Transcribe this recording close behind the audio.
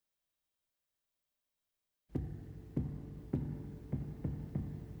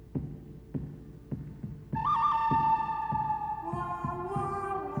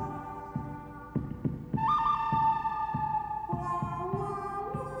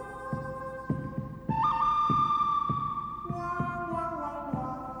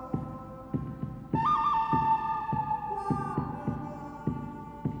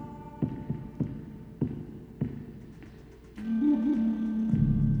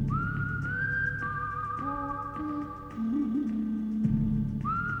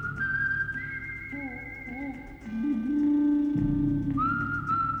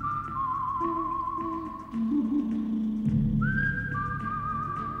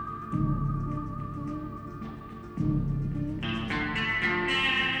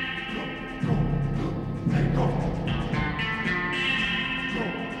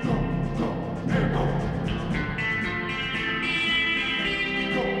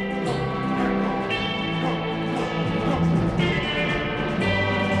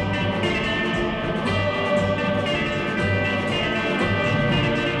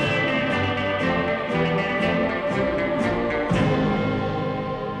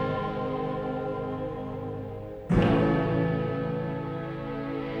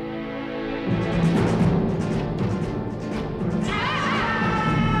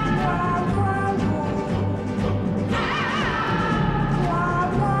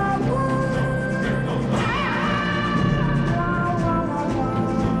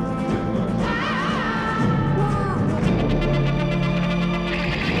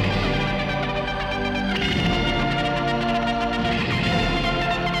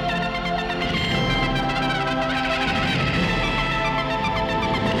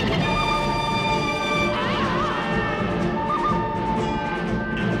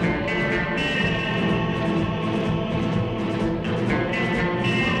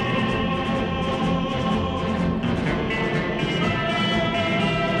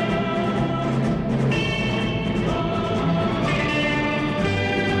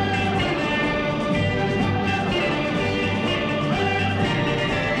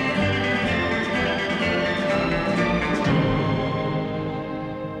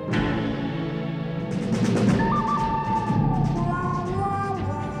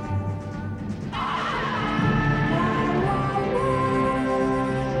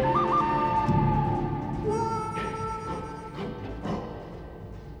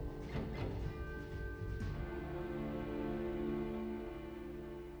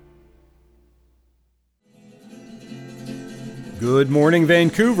Good morning,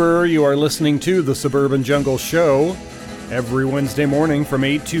 Vancouver. You are listening to The Suburban Jungle Show every Wednesday morning from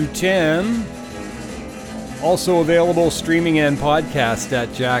 8 to 10. Also available streaming and podcast at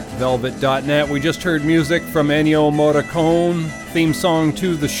jackvelvet.net. We just heard music from Ennio Morricone, theme song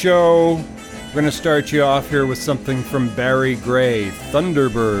to the show. We're going to start you off here with something from Barry Gray,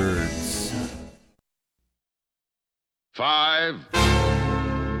 Thunderbirds. 5,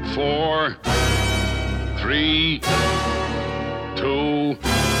 4, 3, 2,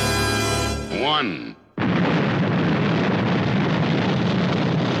 1.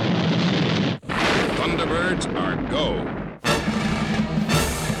 Thunderbirds are go.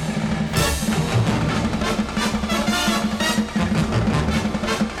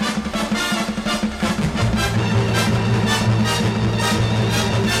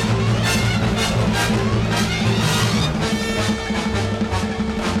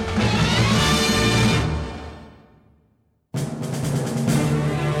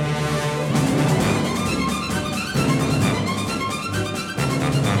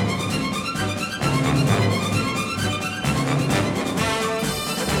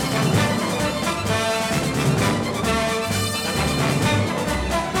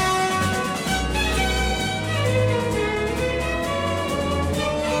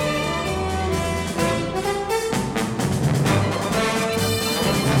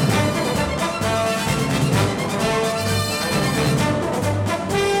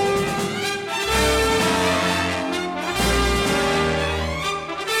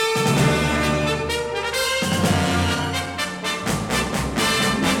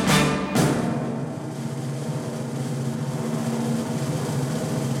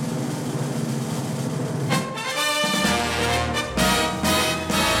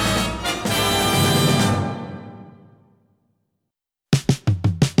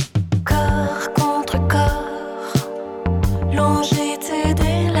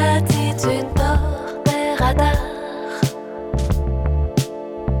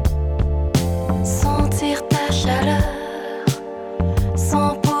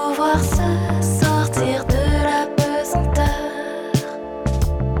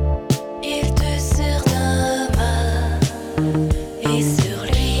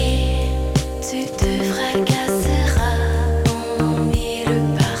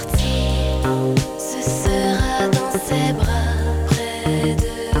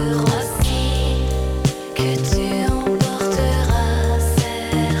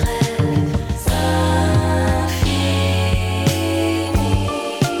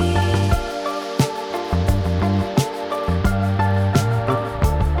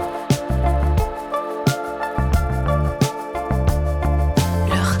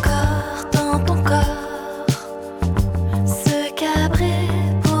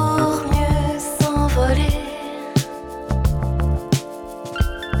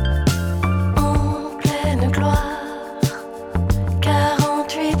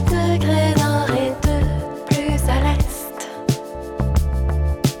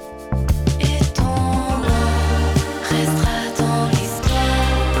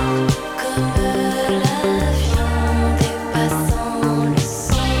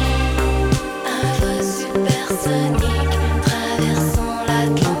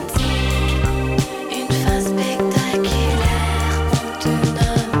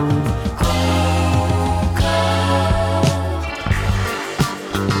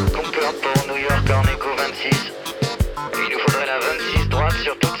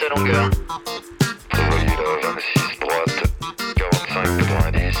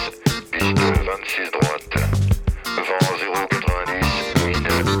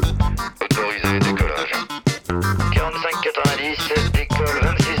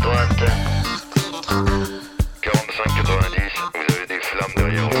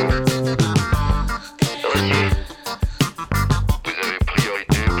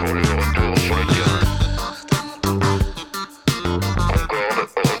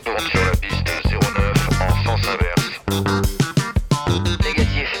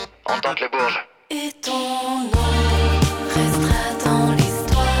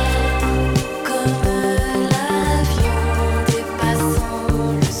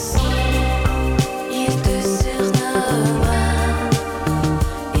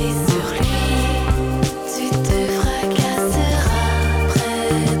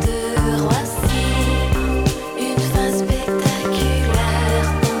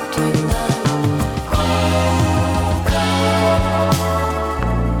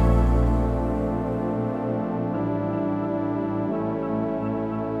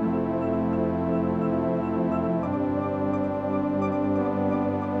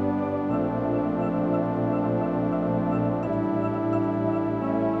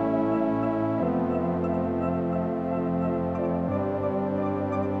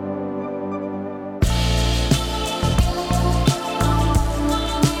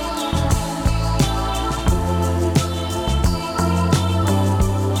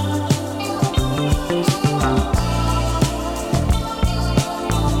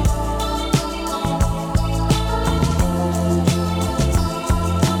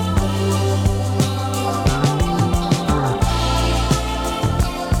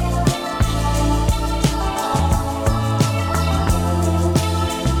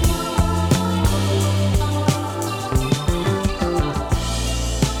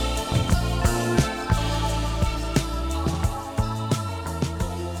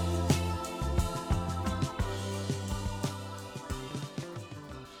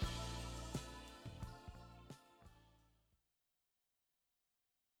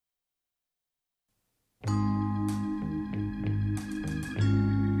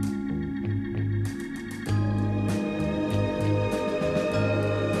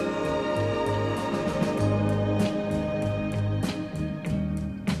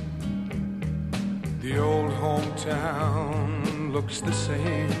 looks the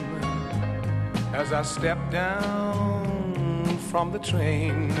same as I step down from the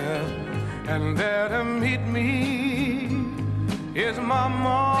train. And there to meet me is my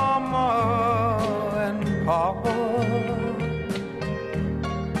mama and papa.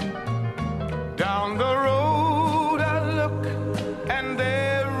 Down the road I look and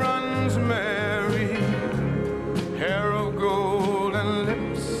there runs Mary, hair of gold and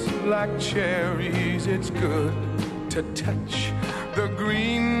lips like cherries. It's good to touch the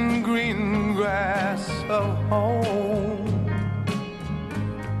green, green grass of home.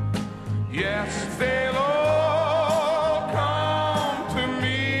 Yes, they'll all come to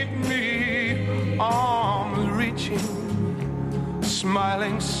meet me, arms reaching,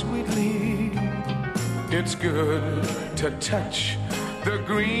 smiling sweetly. It's good to touch the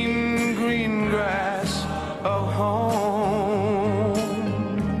green, green grass of home.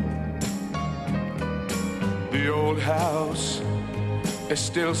 The old house is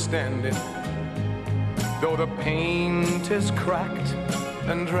still standing, though the paint is cracked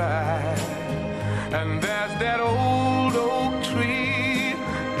and dry. And there's that old oak tree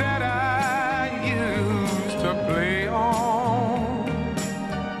that I used to play on.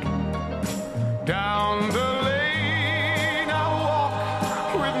 Down the lane I walk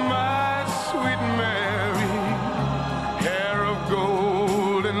with my sweet Mary, hair of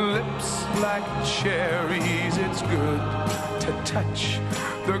gold and lips like cherries. It's good to touch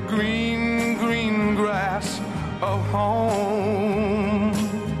the green, green grass of home.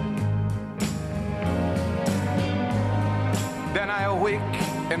 Then I awake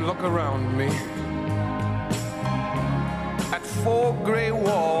and look around me at 4 gray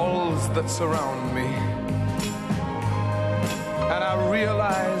walls that surround me, and I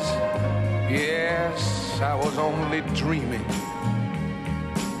realize, yes, I was only dreaming.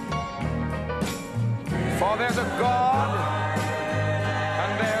 For there's a God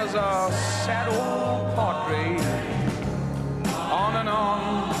and there's a sad old portrait. On and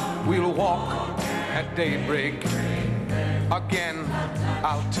on we'll walk at daybreak. Again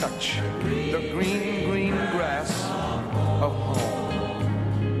I'll touch the green, green grass of home.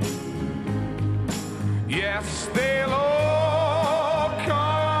 Yes, they'll all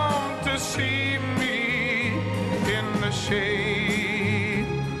come to see me in the shade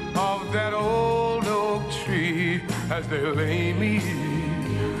of that old oak tree as they lay me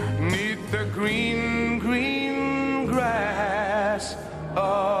 'neath the green, green grass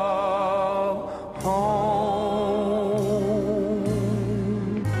of home.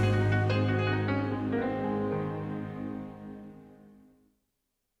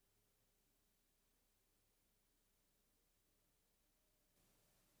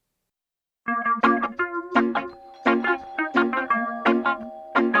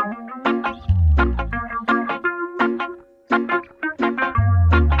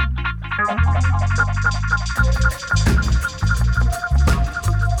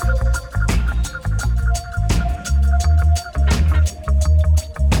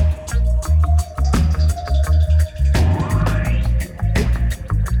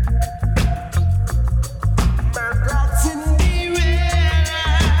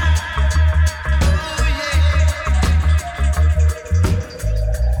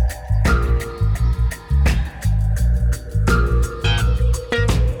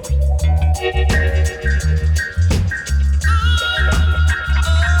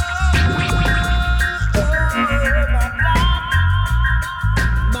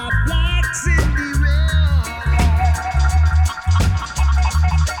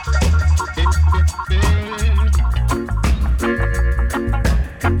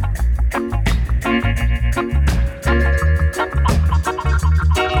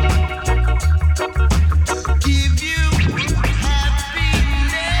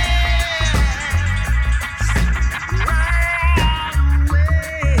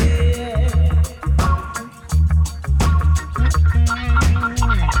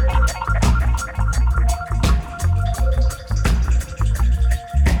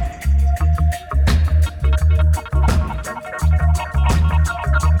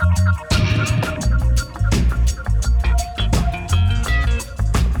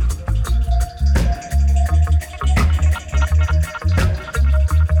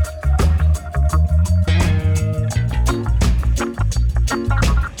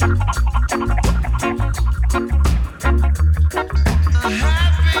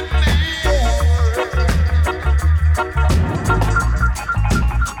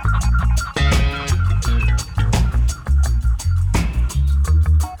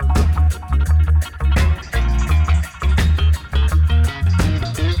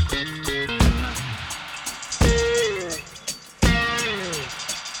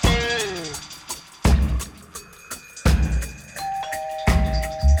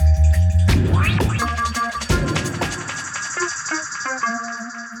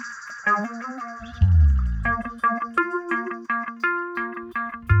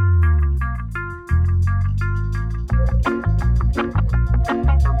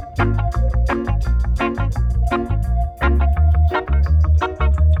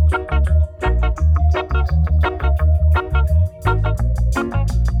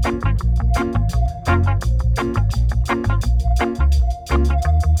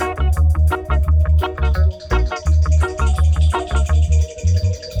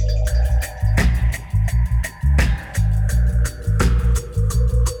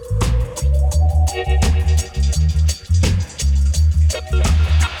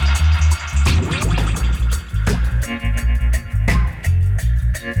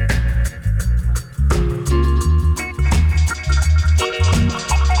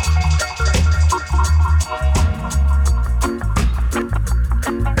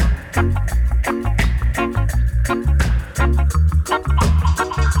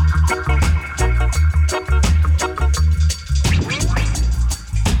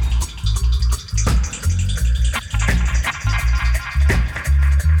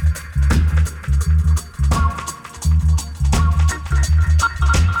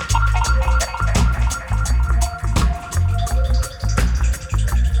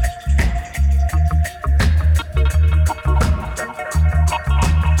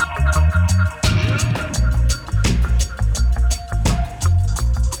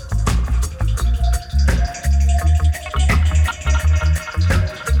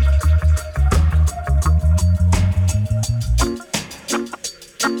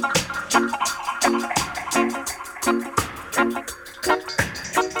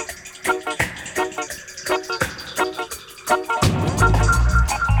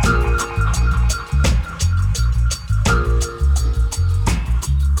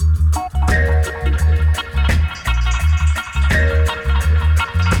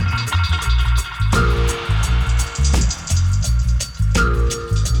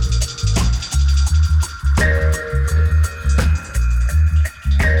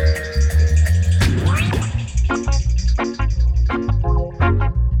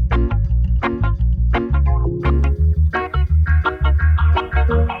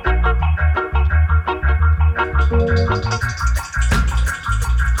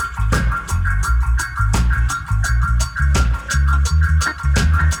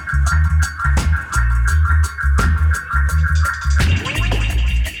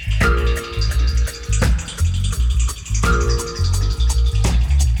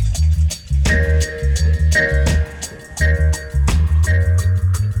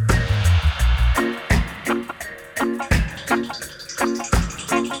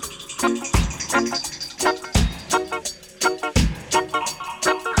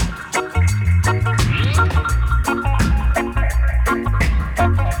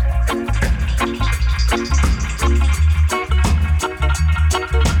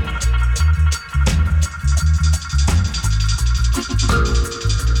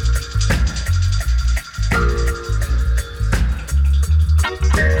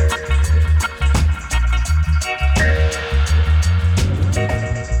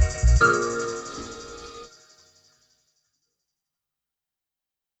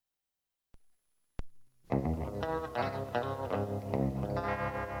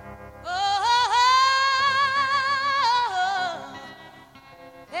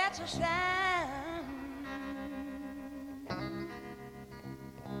 that's a sound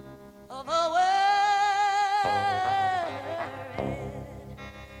of a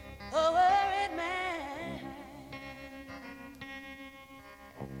worried man.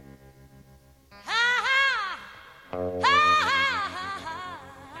 Ha ha, ha ha ha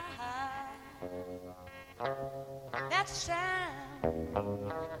ha. That's a sound of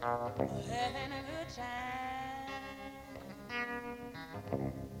having a good time.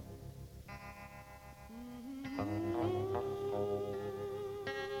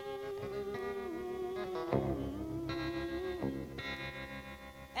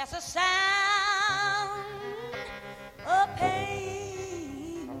 That's a sound of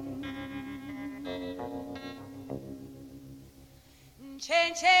pain.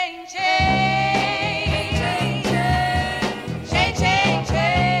 Change, change, change, change, change, change,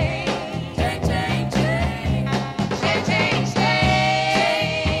 change.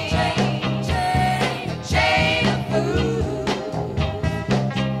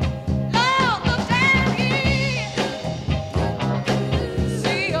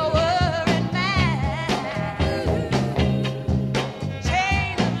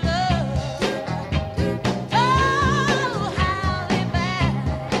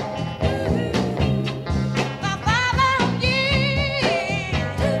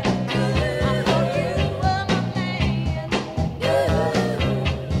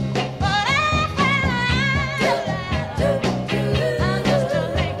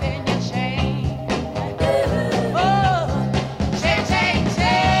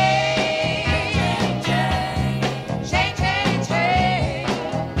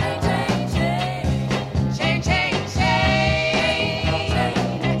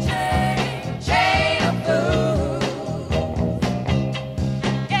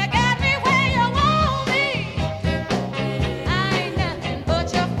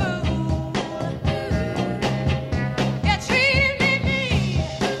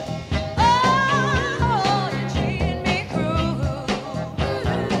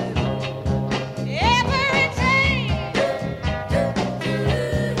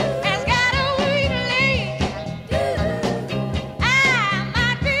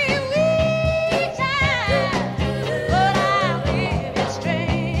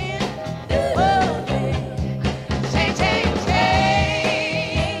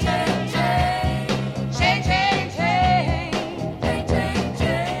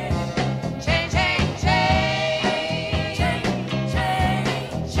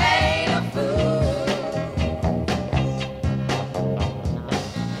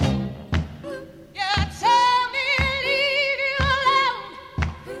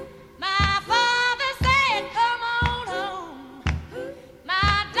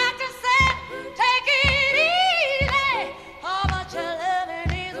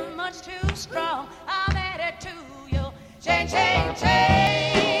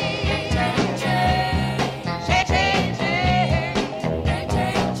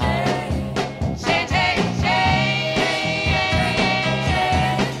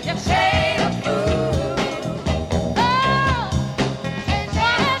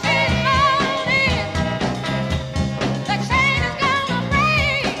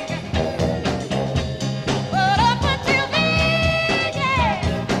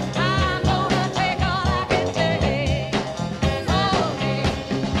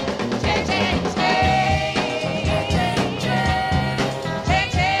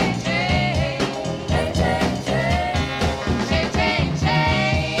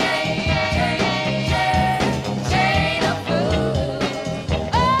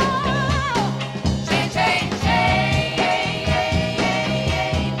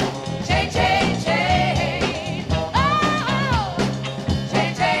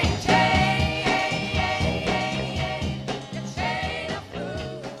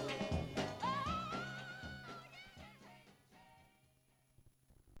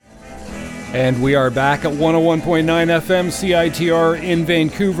 And we are back at 101.9 FM CITR in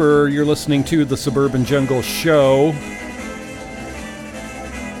Vancouver. You're listening to the Suburban Jungle Show.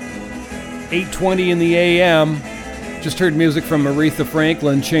 8:20 in the AM. Just heard music from Aretha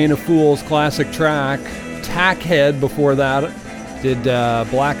Franklin, Chain of Fools, classic track. Tackhead before that did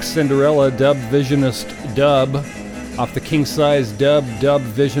Black Cinderella Dub Visionist Dub off the King Size Dub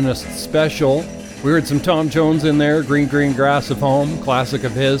Visionist Special. We heard some Tom Jones in there, Green Green Grass of Home, classic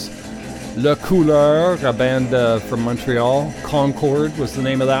of his. Le Couleur, a band from Montreal. Concord was the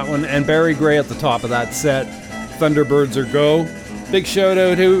name of that one. And Barry Gray at the top of that set. Thunderbirds Are Go. Big shout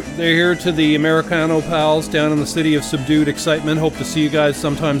out they're here to the Americano pals down in the city of subdued excitement. Hope to see you guys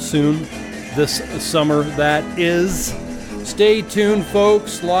sometime soon. This summer, that is. Stay tuned,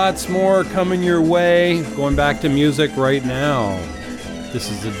 folks. Lots more coming your way. Going back to music right now. This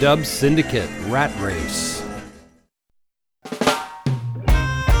is the Dub Syndicate Rat Race.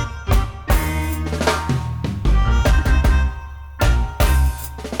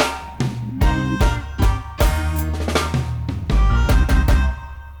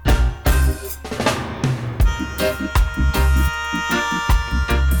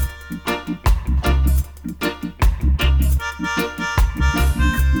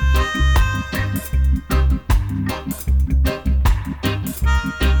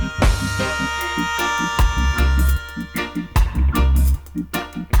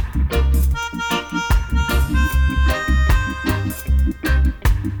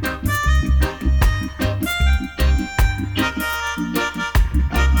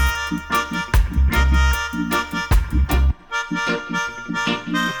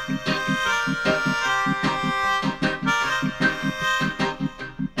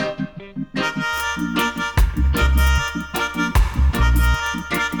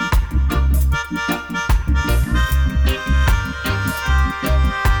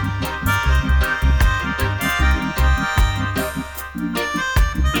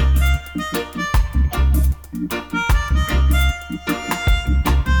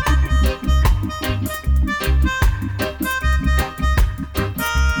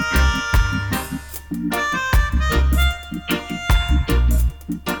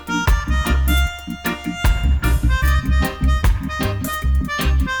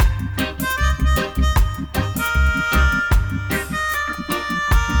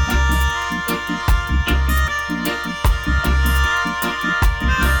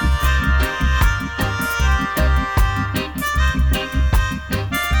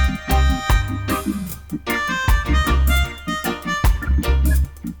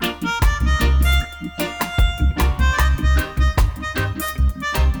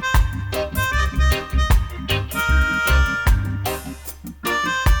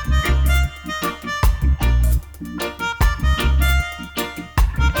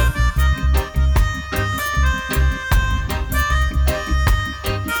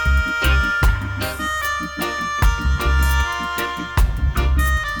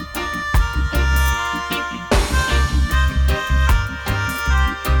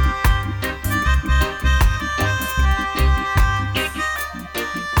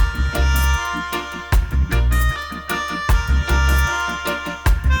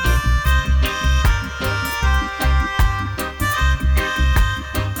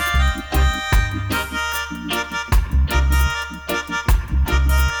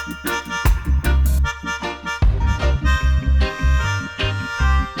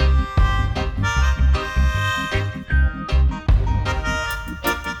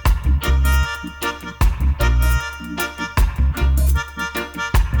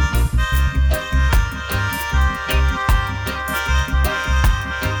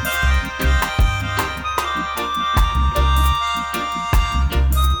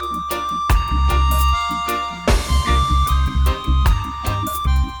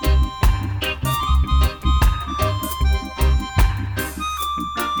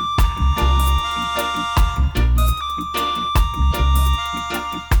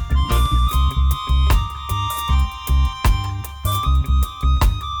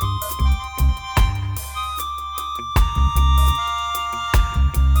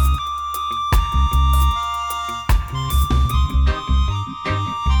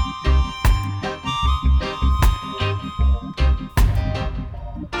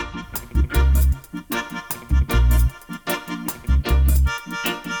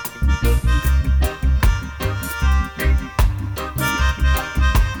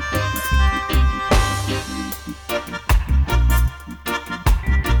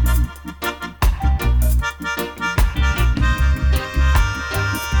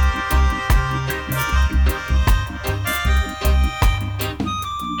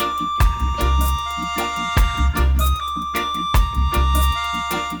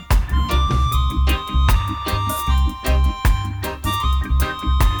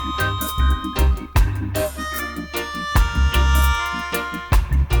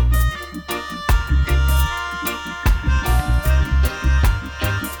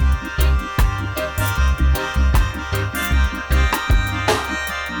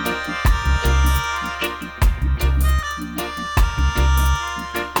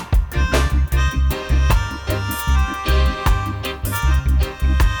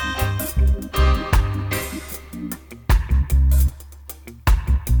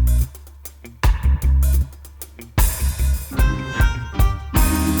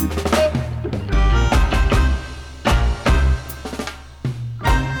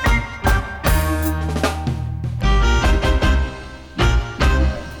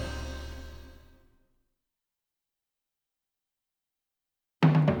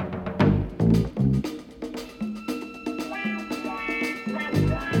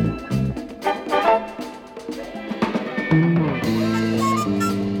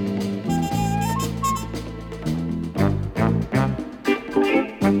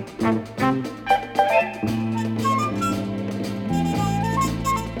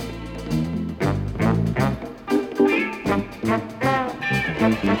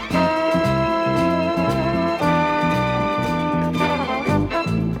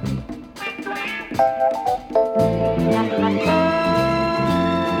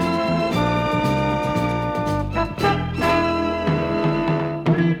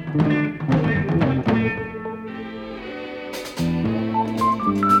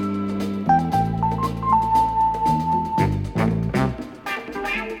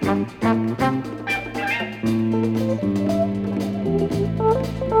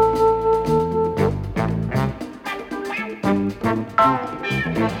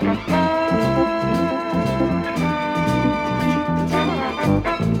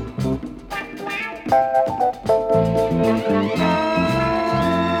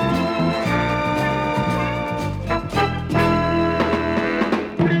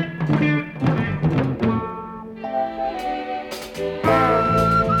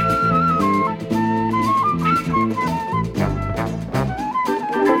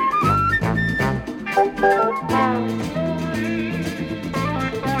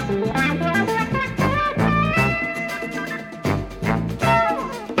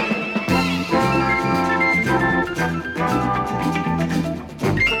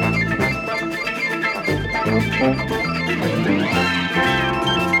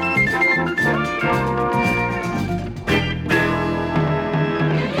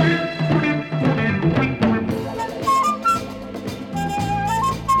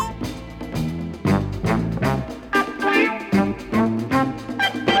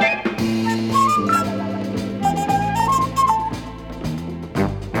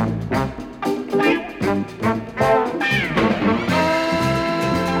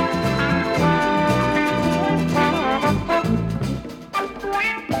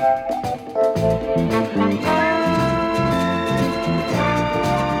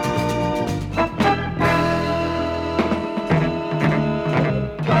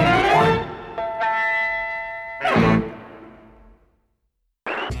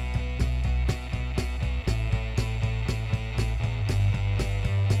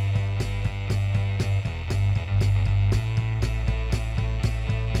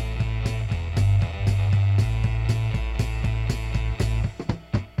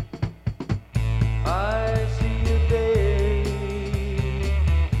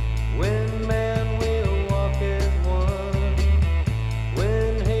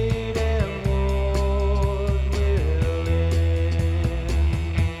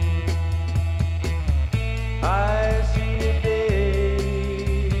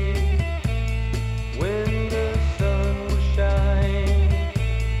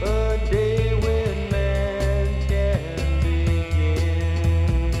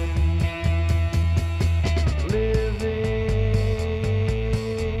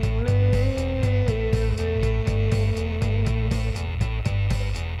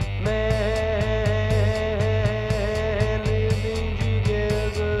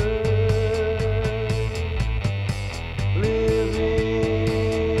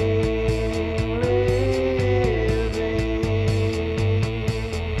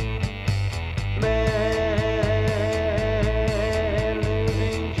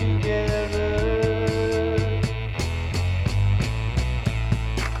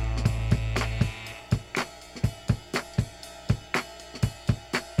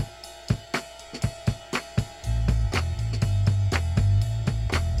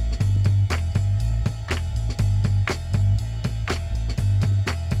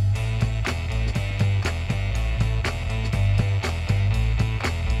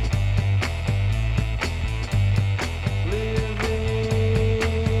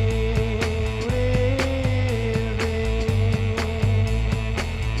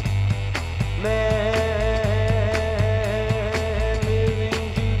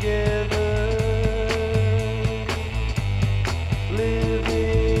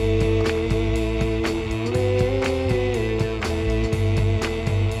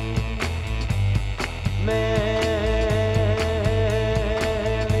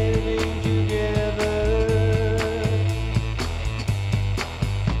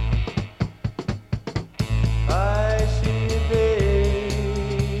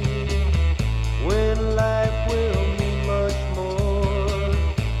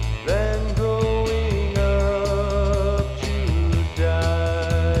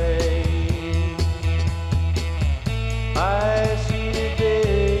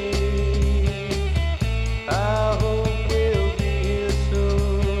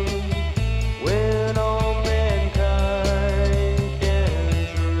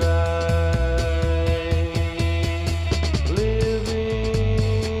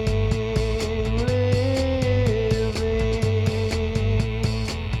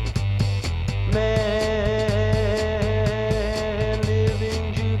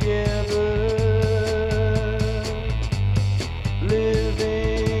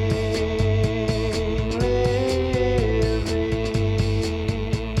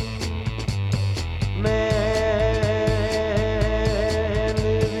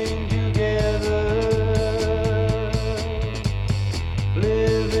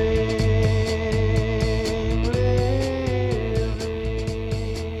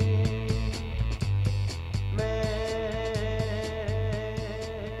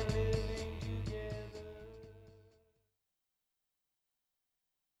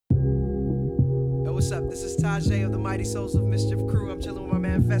 what's up? This is Tajay of the Mighty Souls of Mischief crew. I'm chilling with my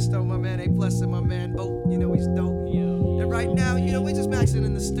man Festo, my man A Plus, and my man Oak. You know he's dope. And right now, we're just maxing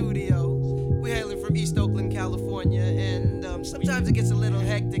in the studio. We're hailing from East Oakland, California, and sometimes it gets a little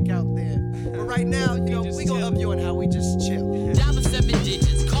hectic out there. But right now, we gonna up you on how we just chill. Dial 7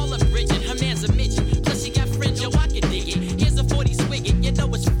 digits, call up Bridget, her man's a midget. Plus she got fringe, yo, I can dig it. Here's a 40 swigget, you know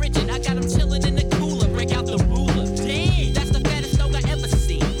it's frigid. I got him chilling in the cooler, break out the ruler. Damn, that's the fattest dog I ever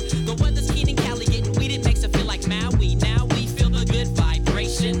seen. The weather's keen in Cali, getting weeded makes it feel like Maui. Now we feel the good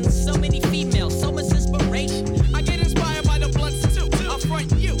vibrations. So many females, so much inspiration. I get inspired by the blunts too. I'll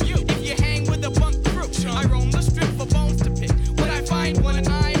front you. If you hang with the bunk crew, I roam the strip for bones to pick. When I find one,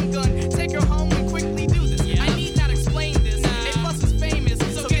 I'm gonna take her home and quickly do this. I need not explain this. A Plus is famous,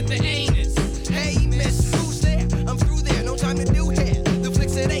 so get the anus. Hey, miss, who's there? I'm through there, no time to do hair. The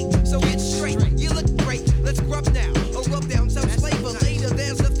flicks at 8, so get straight. You look great, let's grub now. Or rub down some flavor later,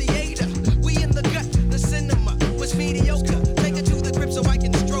 there's the theater. We in the gut, the cinema was mediocre. Take her to the crib so I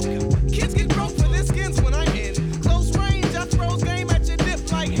can stroke her. Kids get broke for their skins when I'm in close range. I throws game at your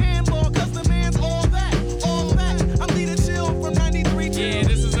dip like handball, cause the man's all that. I'm leader chill from 93 till. Yeah,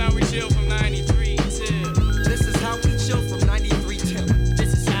 this is how we chill from 93 till. This is how we chill from 93 till.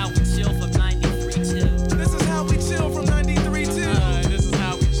 This is how we chill from 93 till. This is how we chill from 93 till. This is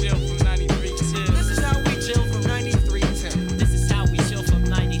how we chill from 93 till. This is how we chill from 93 till. This is how we chill from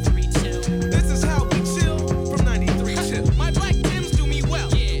 93 till. This is how we chill from 93 till. My black Tims do me well.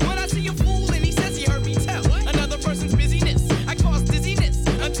 When I see a fool and he says he heard me tell another person's busyness, I cause dizziness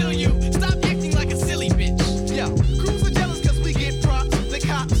until you stop acting like a silly bitch. Yo, crews are jealous cause we get props. The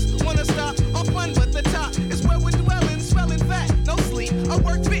cops wanna stop our fun, but the top is where we're dwelling, swelling fat, no sleep. Our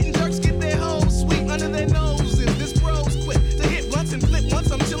work fitting jerks get their hoes sweep under their noses. This bro's quick to hit blunts and flip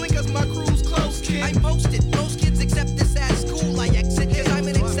once I'm chilling cause my crew's close, kid. I'm posted. Most kids accept this at school. I exit cause I'm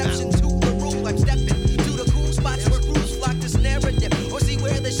an exception to the rule. I'm stepping to the cool spots where crews flock this narrative. Or see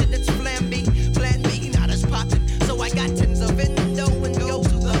where the shit that's plan B not as poppin'. So I got tins of endo and go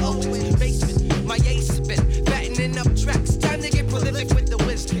to the Owen basement. My ace spin, fattening up tracks. Time to get prolific with the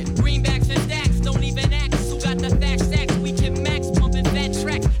whiz kid. Greenbacks and stacks don't even ask. Who got the facts? Stacks, we can max pumping fat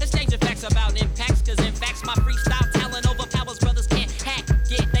tracks. Exchanging facts about impacts, cause in facts my freestyle talent overpowers brothers can't hack.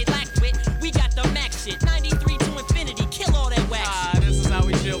 They lack wit. We got the max shit. 93 to infinity, kill all that wax. This is how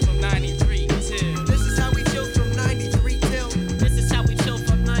we chill from 93 till. This is how we chill from 93 till. This is how we chill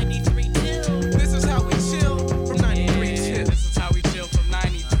from 93 till. This is how we chill from 93 till. This is how we chill from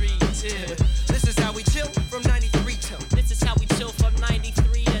 93 till. This is how we chill from 93 till. This is how we chill from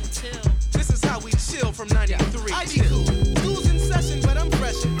 93 until. This is how we chill from 93 I be till. cool. School's in session, but I'm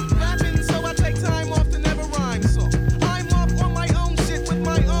fresh. Rapping, so I take time off to never rhyme. So I'm off on my own shit with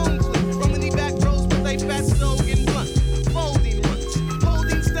my own clique. Roaming the back rows with a fat soul in blunt. Folding runs,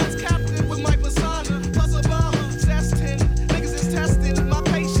 holding stunts captive with my persona. Plus a bomber, sass 10. Niggas is testing my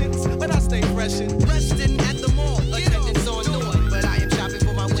patience, but I stay fresh and Resting at the mall, attendance on Nord. But I am shopping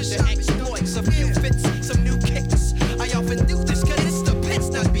for my winter exploits. A few fits, some new kicks. I often do this cause it's the pits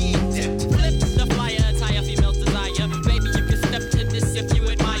not being dipped. Flip the flyer, attire female's desire. Baby, you can step to this if you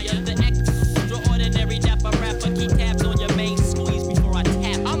admire the extraordinary dapper rapper. Keep tabs on your main squeeze before I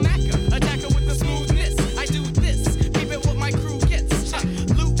tap. I'm Macca, attacker with the smoothness. I do this, keep it what my crew gets.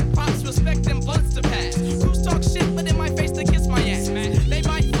 Loot, props, respect, and blunts to pass. Crews talk shit, but in my face they kiss my ass. They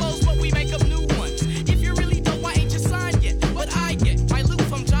bite flows, but we make up new ones. If you really don't, why ain't you signed yet? But I get my loot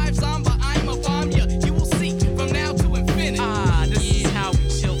from Jive Zomba. I'm a bomb ya. You will see from now to infinity. This is how we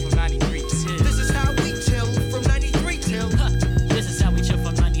chill from 93 till. This is how we chill from 93 till. This is how we chill from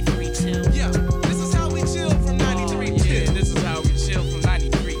 93 till. Yeah, this is how we chill from 93 till. This is how we chill from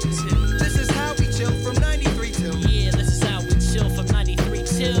 93 till. This is how we chill from 93 till. Yeah, this is how we chill from 93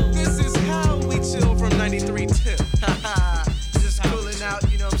 till. This is how we chill from 93 till. Just cooling out,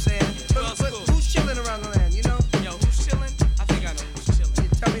 you know what I'm saying? But cool. who's chilling around the land, you know? Yo, who's chilling? I think I know who's chilling.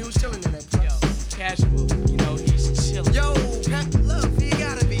 Tell me who's chilling in that Yo, place. Casual, you know he's chilling. Yo, Pep Love, you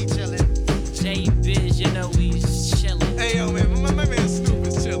gotta be chilling. J Biz, you know he's chilling. Hey, yo, man, my man Snoop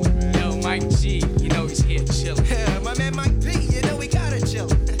is chilling, man. Yo, Mike G, you know he's here chilling. Yeah, my man Mike P, you know we gotta chill.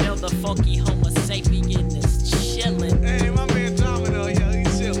 Yo, the funky Homo sapien is chilling. Hey, my man Domino, yo,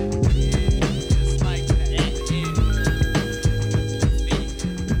 he's chilling. It's like that.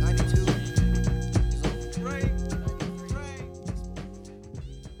 92 is over. Right.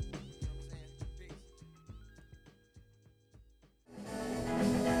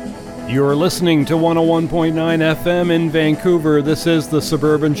 You're listening to 101.9 FM in Vancouver. This is the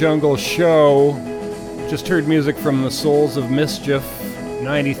Suburban Jungle Show. Just heard music from the Souls of Mischief,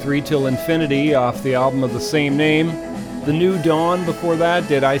 93 Till Infinity, off the album of the same name. The New Dawn before that,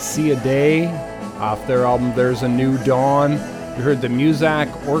 Did I See a Day? off their album There's a New Dawn. You heard the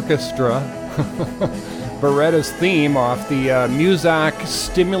Muzak Orchestra, Beretta's theme off the Muzak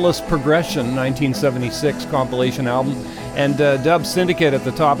Stimulus Progression 1976 compilation album. And Dub Syndicate at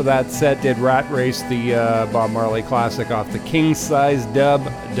the top of that set did Rat Race, the Bob Marley classic off the King Size Dub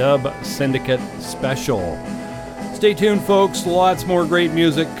Syndicate Special. Stay tuned, folks. Lots more great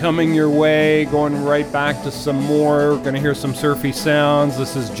music coming your way. Going right back to some more. We're going to hear some surfy sounds.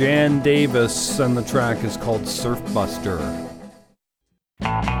 This is Jan Davis, and the track is called Surf Buster.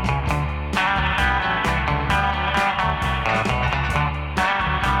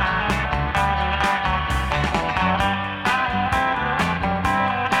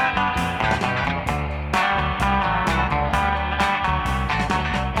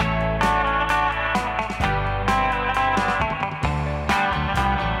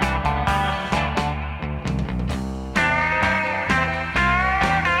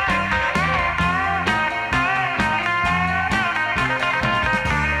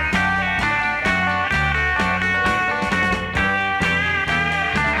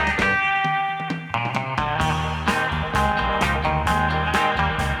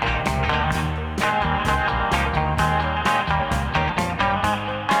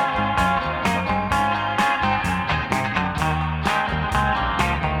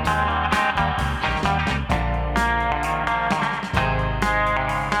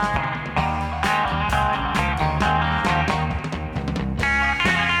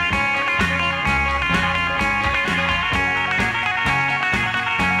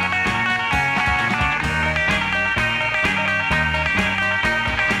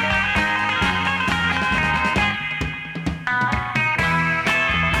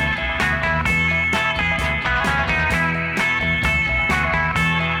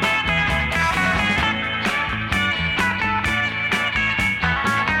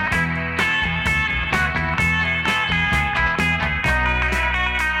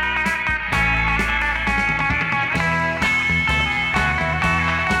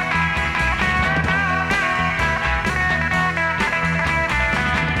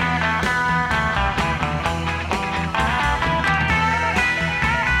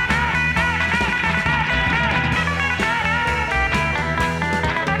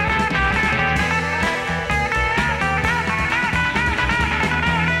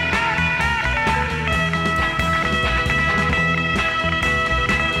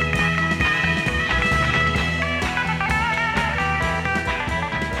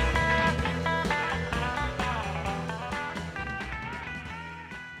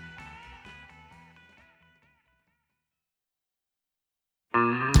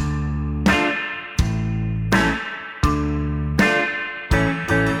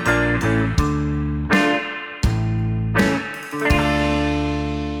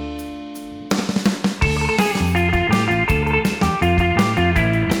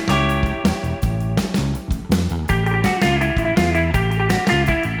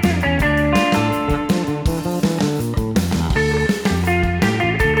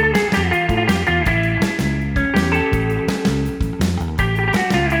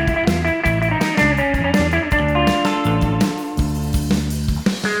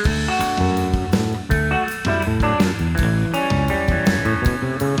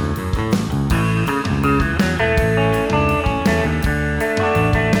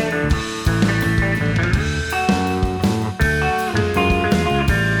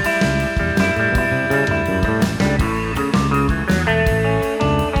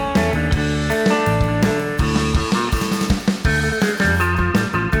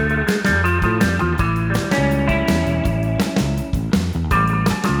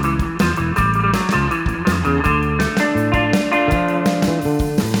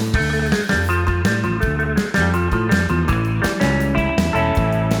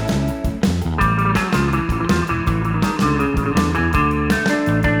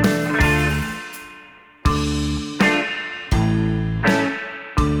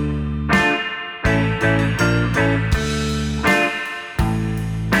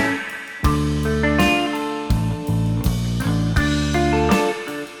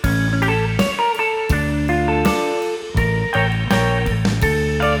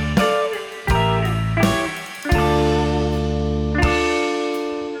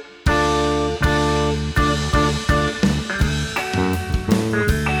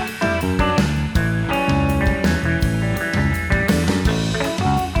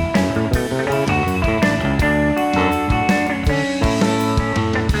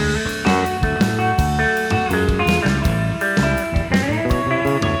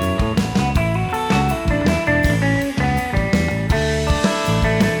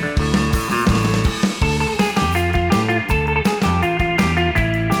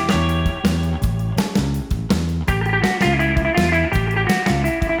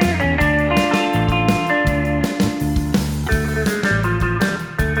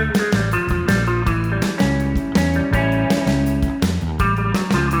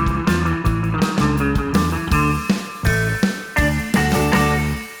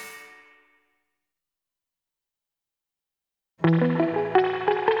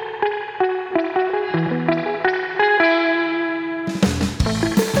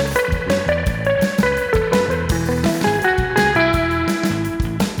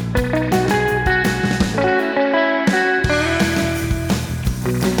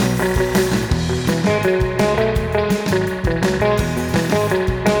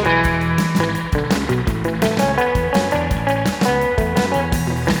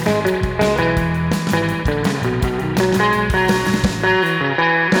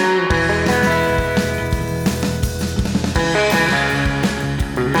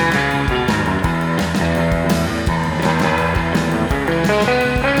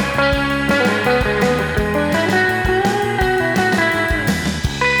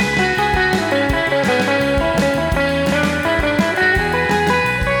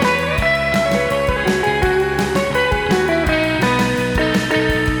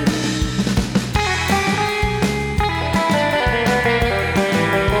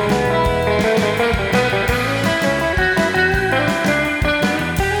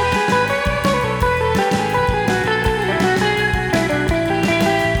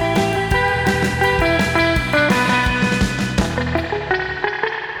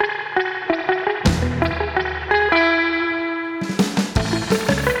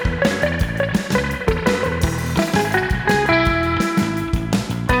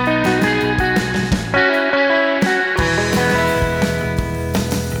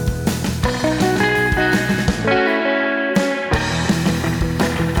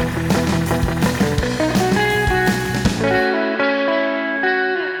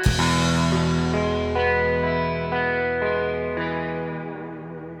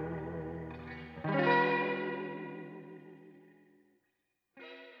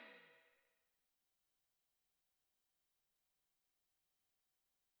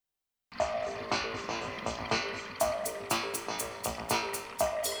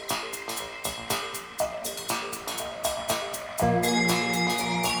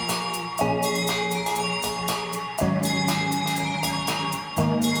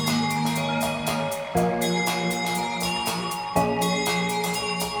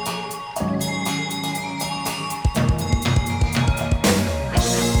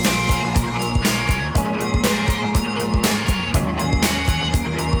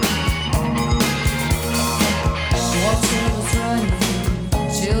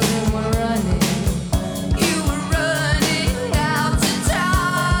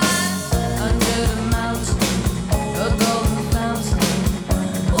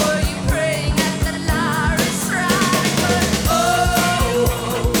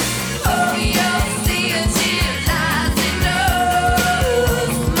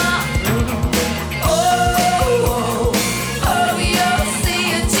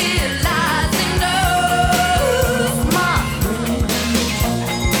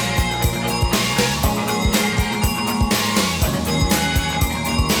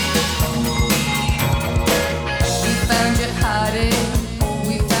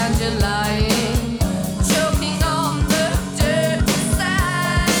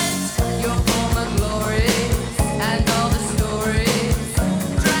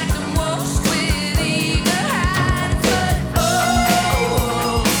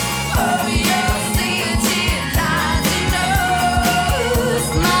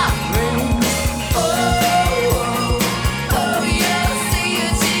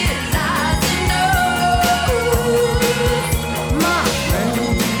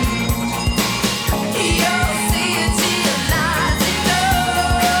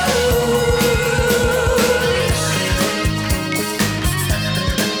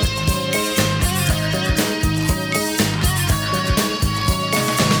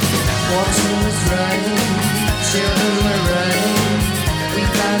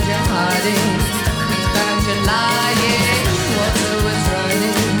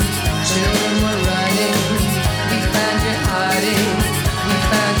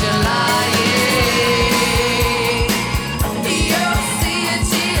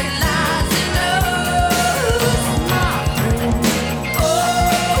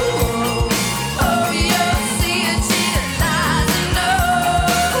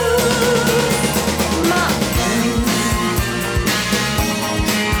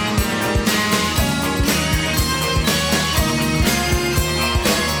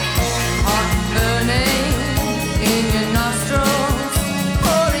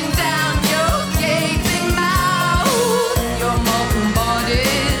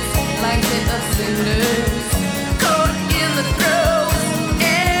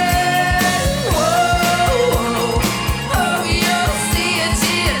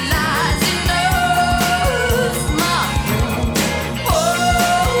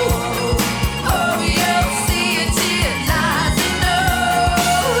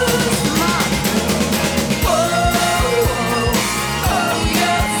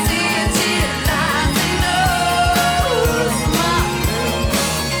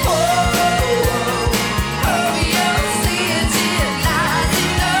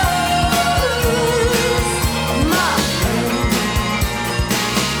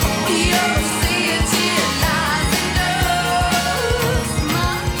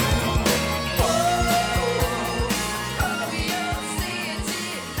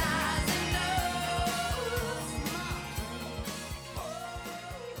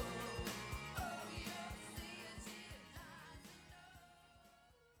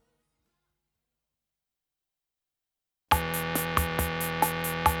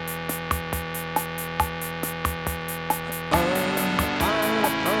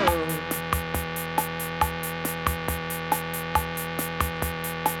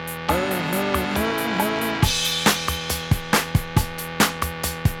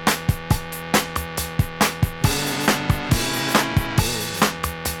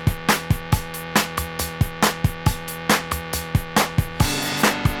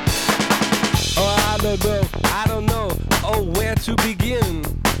 I don't know, where to begin.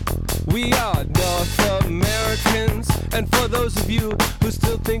 We are North Americans, and for those of you who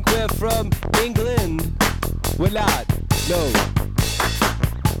still think we're from England, we're not, no.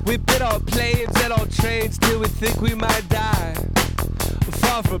 We bid on planes and on trains till we think we might die.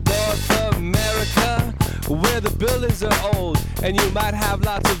 Far from North America, where the buildings are old, and you might have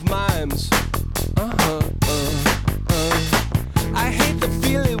lots of mimes. I hate the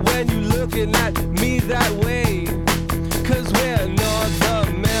feeling when you looking at me that way, 'cause we're North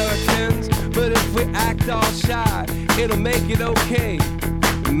Americans, but if we act all shy, it'll make it okay,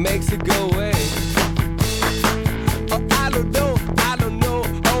 it makes it go away. I don't know,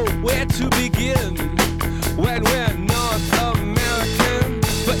 where to begin, when we're North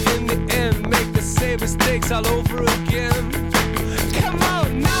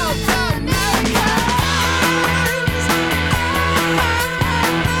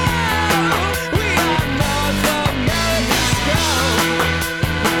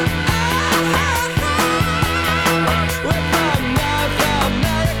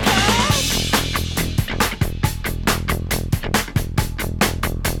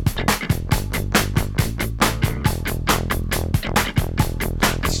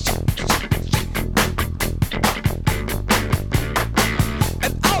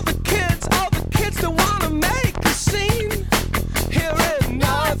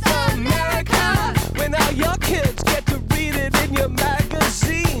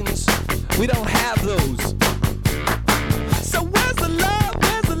We don't have those. So where's the love?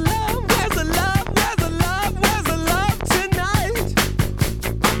 Where's the love? Where's the love? Where's the love? Where's the love tonight?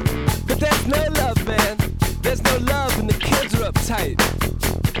 But there's no love, man. There's no love and the kids are uptight.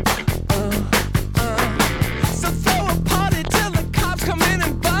 So throw a party till the cops come in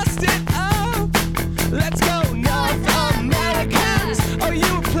and bust it up. Let's go, North Americans. Oh,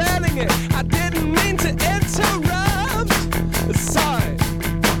 you were planning it. I didn't mean to interrupt. Sorry.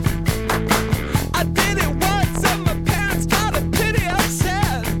 I did it once and my parents got a pity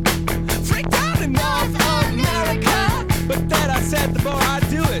upset. Freaked out in North America. But then I said the more I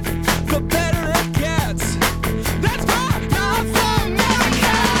do it, the better it gets. That's right, North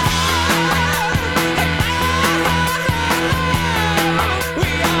America.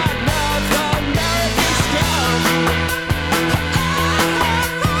 We are North American scum.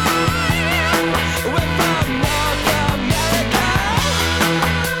 We're from North America.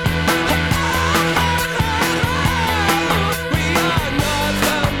 We are North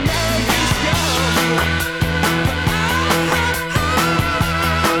American scum.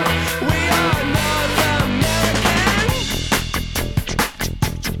 We are North American.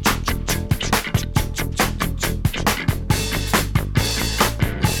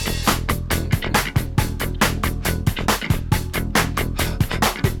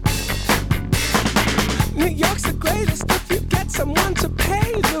 New York's the greatest if you get someone to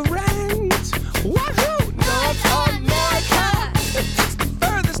pay the rent. Wahoo! North America! It's the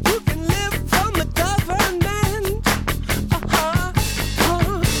furthest you can live from the government.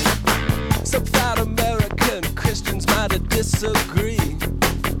 Some proud American Christians might disagree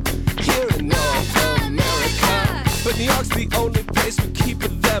here in North America. But New York's the only place we're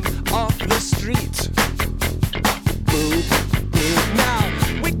keeping them off the street. Move. Now,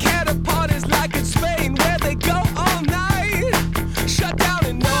 we can't have parties like in Spain where they go all night. Shut down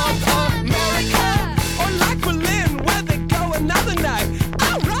in North America. Or like Berlin where they go another night.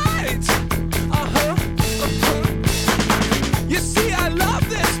 Alright! You see, I love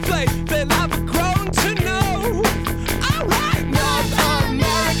this place that I've grown to know. Alright, North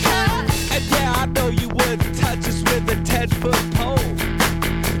America. And yeah, I know you wouldn't touch us with a 10-foot pole.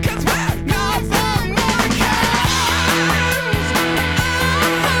 'Cause we're North Americans.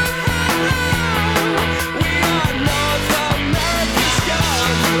 We are North American scum.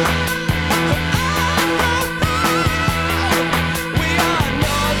 We are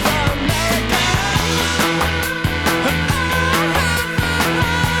North Americans.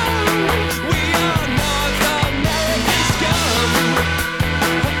 We are North American scum.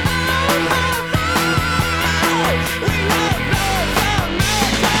 We love North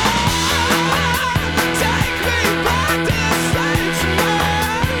America. Take me back to Sanctuary.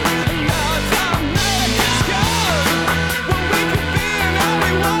 North American scum. When we could be in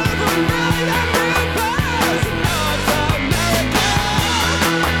every one of them right at the bars. North America.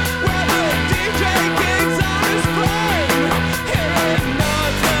 Where the DJ gigs on his phone. Here in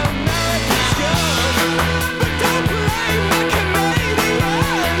North American scum. But don't blame the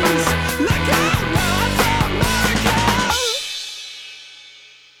Canadians. Look out, North America.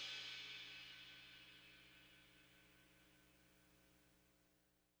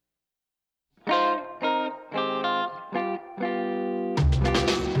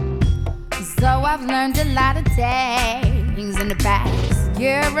 So I've learned a lot of things in the past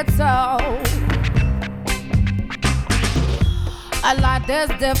year or so. A lot,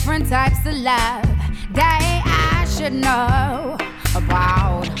 there's different types of love that I should know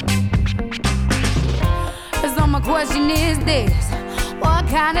about. So my question is this: what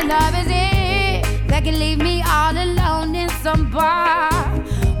kind of love is it that can leave me all alone in some bar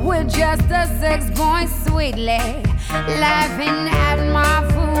with just a 6-point sweetly laughing at my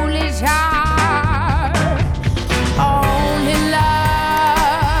foolish heart? Only love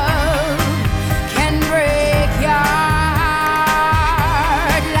can break your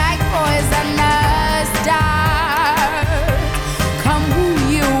heart like poisonous darts. Come who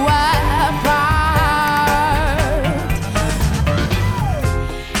you apart.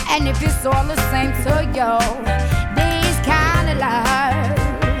 And if it's all the same to you, this kind of love,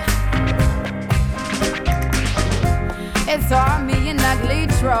 it's all me an ugly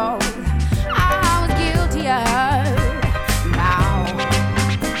troll I was guilty of. Now,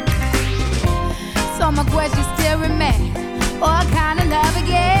 so my question still remains: what kind of love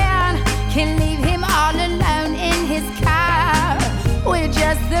again can leave him all alone in his car with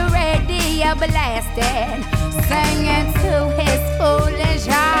just the radio blasting, singing to his foolish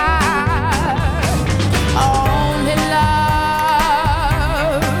heart? Only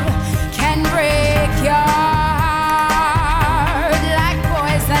love can break your heart like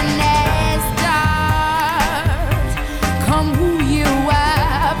poisonous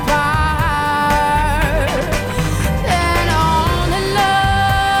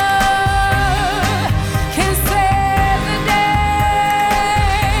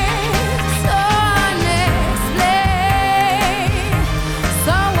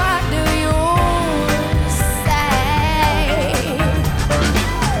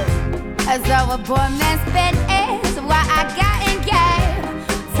So a poor man's bed is why I got engaged.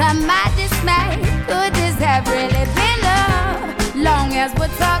 To my dismay, could this have really been love? Long as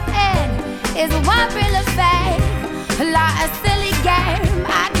we're talking, it's one real affair. Like a silly game,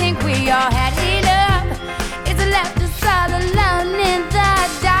 I think we all had enough. It's left us all alone in the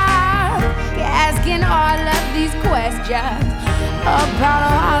dark, asking all of these questions about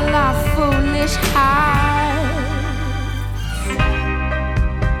all our foolish hearts.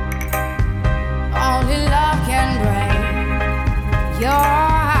 Only love can break your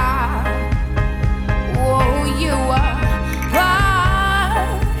heart. Whoa, you are part.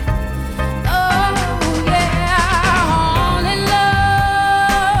 Oh yeah, only love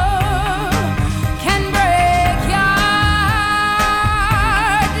can break your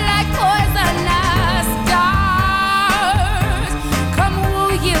heart like poisonous stars. Come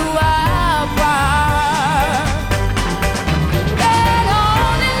woo you apart. And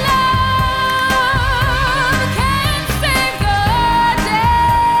only love can save the day.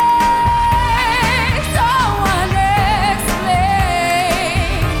 So unexplained.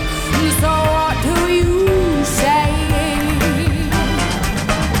 So what do you say?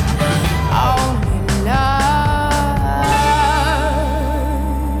 Only love.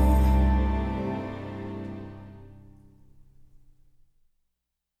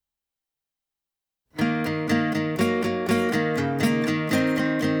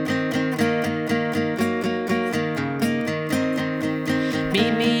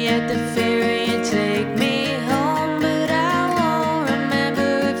 Meet me at the ferry and take me home, but I won't remember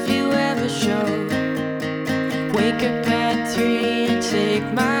if you ever showed. Wake up at 3 and take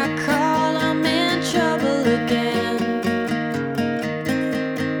my call, I'm in trouble again.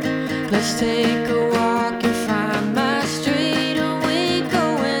 Let's take a walk and find my street. When we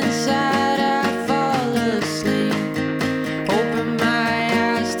go inside, I fall asleep. Open my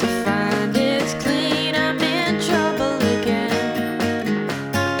eyes to find it's clean. I'm in trouble again.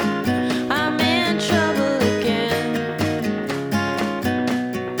 I'm in trouble again.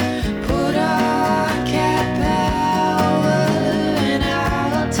 Put on cat power and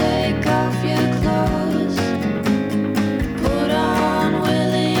I'll take off your clothes. Put on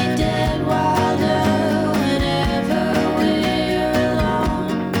Willie Dead Wilder whenever we're alone.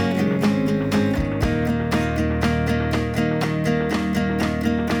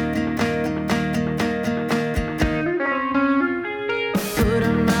 Put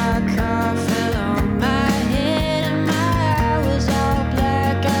on my car, fell on my head, and my eye was all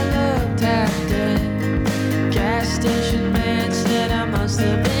black. I looked half dead. Gas station man said I must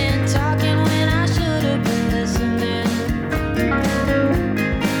have been talking when I should have been listening.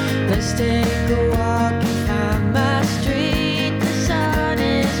 Let's take a walk and find my street. The sun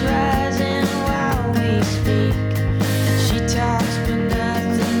is rising while we speak. She talks but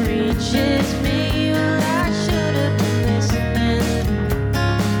nothing reaches me. Well, I should have been listening.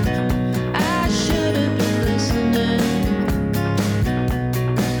 I should have been listening.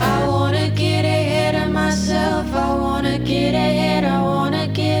 I wanna get ahead of myself. I wanna get ahead. I wanna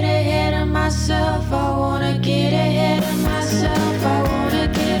get ahead of myself. I wanna get ahead of myself. I wanna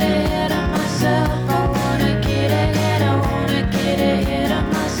get ahead of myself. I wanna get ahead. I wanna get ahead of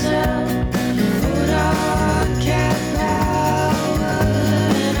myself. Put on cat power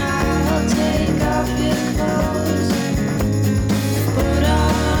and I'll take off your clothes. Put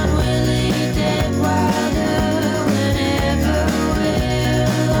on Willie Dead Wilder whenever we're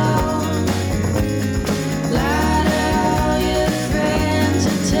alone. Lie to all your friends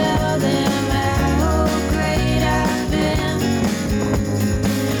and tell them how great I've been.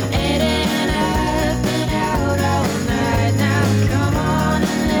 Ed and I've been out all night. Now come on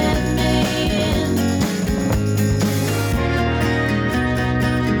and let me in.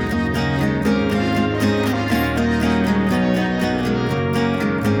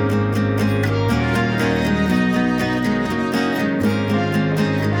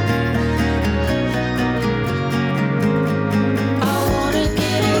 I wanna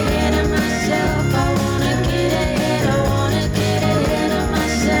get ahead of myself. I wanna get ahead. I wanna get ahead of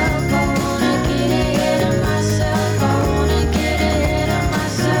myself. I wanna get ahead of myself. I wanna get ahead of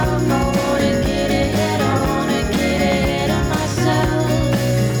myself. I wanna get ahead. I wanna get ahead of myself.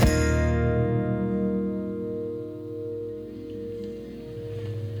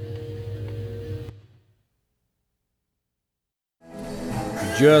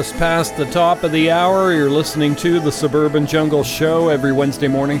 Just past the top of the hour, you're listening to the Suburban Jungle Show every Wednesday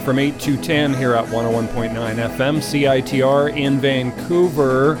morning from 8 to 10 here at 101.9 FM CITR in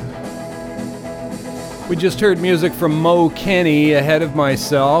Vancouver. We just heard music from Mo Kenny, Ahead of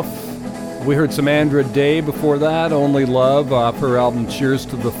Myself. We heard some Andra Day before that, Only Love, off her album Cheers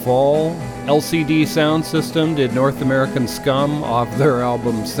to the Fall. LCD Sound System did North American Scum off their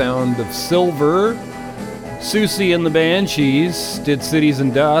album Sound of Silver. Susie and the Banshees did Cities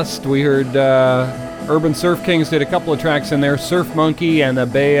and Dust. We heard Urban Surf Kings did a couple of tracks in there, Surf Monkey and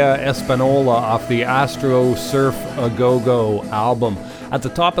Abea Espanola off the Astro Surf A Go-Go album. At the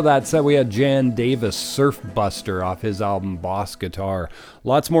top of that set, we had Jan Davis, Surf Buster, off his album Boss Guitar.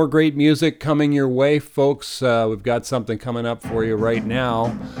 Lots more great music coming your way, folks. We've got something coming up for you right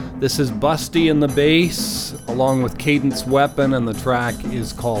now. This is Busty and the Bass, along with Cadence Weapon, and the track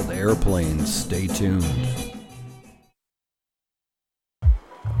is called Airplanes. Stay tuned.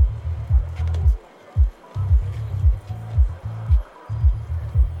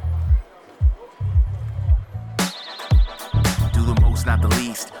 Not the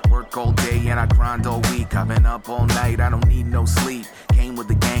least. Work all day and I grind all week. I've been up all night, I don't need no sleep. Came with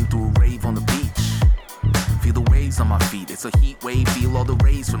the gang through a rave on the beach. Feel the waves on my feet, it's a heat wave. Feel all the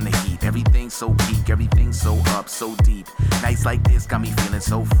rays from the heat. Everything's so peak, everything's so up, so deep. Nights like this got me feeling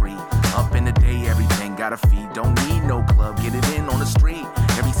so free. Up in the day, everything got a feed. Don't need no club, get it in on the street.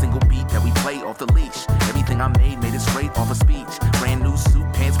 Every single beat that we play off the leash. Everything I made it straight off a speech. Brand new suit,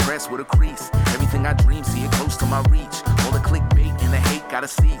 pants pressed with a crease. Everything I dream, see it close to my reach. All the clickbait and the hate gotta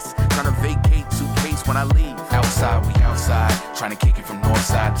cease. Trying to vacate suitcase when I leave. Outside, we outside. Trying to kick it from north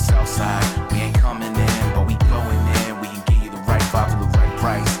side to south side. We ain't coming in, but we going in. We can give you the right vibe for the right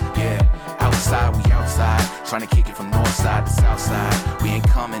price. Yeah, outside, we outside. Trying to kick it from north side to south side. We ain't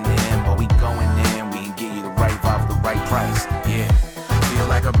coming in, but we going in. We can give you the right vibe for the right price. Yeah, feel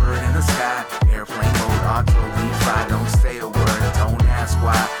like a bird in the sky. Airplane mode, auto, we fly. Don't say a word, don't ask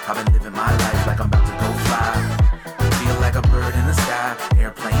why. I've been living my life like I'm about to go fly. Feel like a bird in the sky.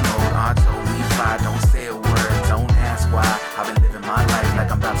 Airplane mode, auto, we fly. Don't say a word, don't ask why. I've been living my life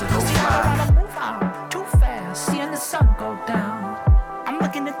like I'm about to go fly. I'ma move on too fast, seeing the sun go down. I'm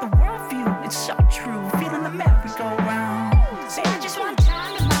looking at the world view, it's so true. Feeling the merry-go-round. Say I just want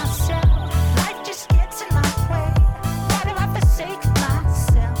time to myself. Life just gets in my way. Why do I forsake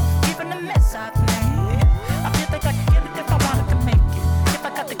myself? Given the mess I've made, I feel like I could get it if I wanted to make it. If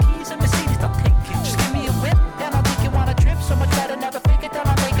I got the keys and Mercedes, I'll take it. Just give me a whip, then I'll take it on a trip. So much better, never fake it, then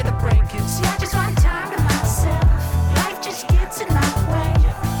I'll make it or break it. See, I just want time to myself. Life just gets in my way.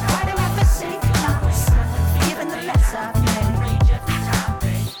 Why do I forsake myself? Given the mess I've made.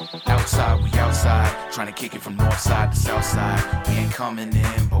 Outside, we outside. Trying to kick it from north side to south side. We ain't coming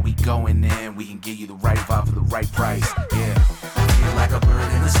in, but we going in. We can give you the right vibe for the right price. Yeah, feel like a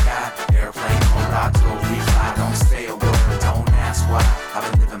bird in the sky. Airplane mode, auto, we fly. Don't say a word, don't ask why. I've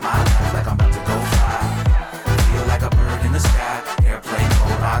been living my life like I'm about to go fly. Feel like a bird in the sky. Airplane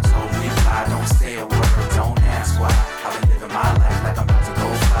mode, auto, we fly. Don't say a word, don't ask why. I've been living my life like I'm about to go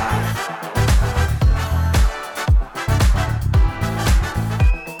fly.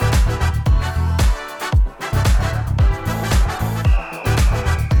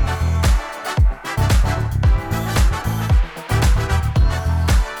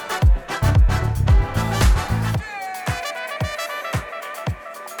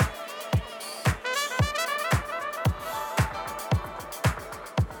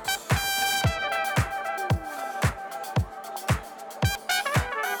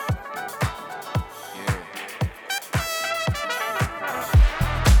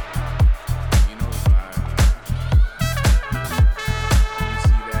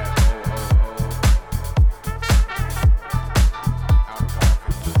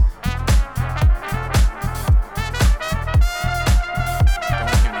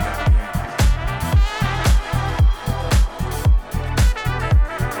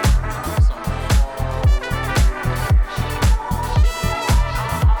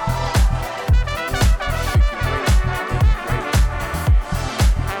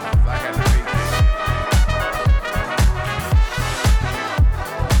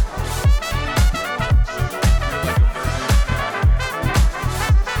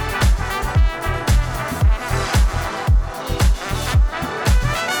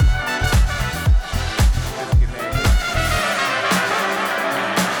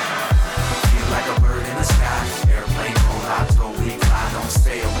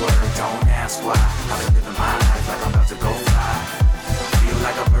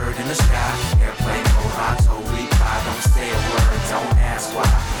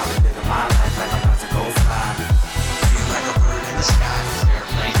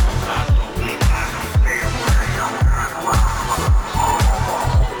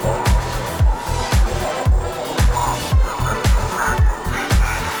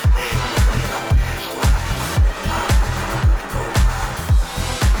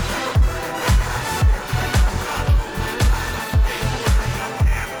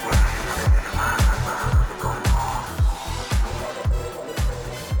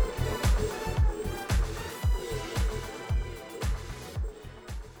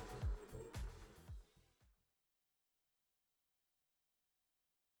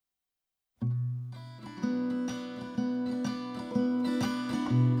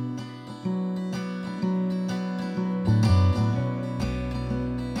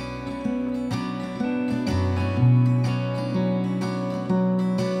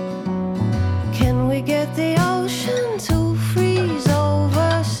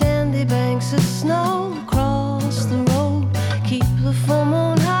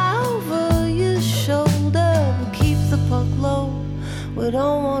 I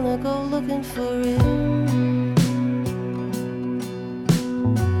don't wanna go looking for it.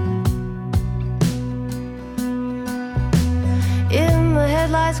 In the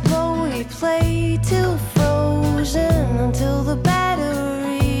headlights glow, we play till frozen, until the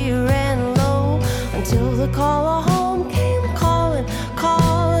battery ran low, until the caller home came calling,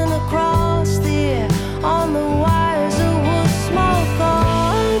 calling across the air on the wires of wood smoke. Oh,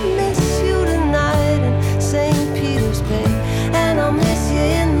 I miss you tonight in St. Peter's Bay, and I'll miss you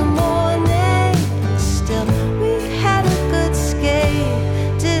in the morning. Still, we had a good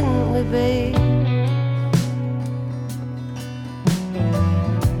skate, didn't we, babe?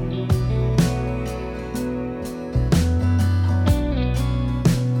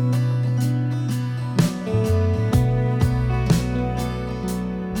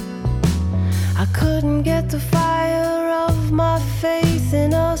 I couldn't get the fire of my faith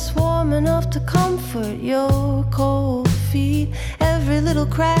in us warm enough to comfort your cold feet. Every little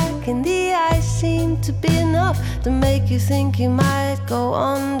crack in the ice seemed to be enough to make you think you might go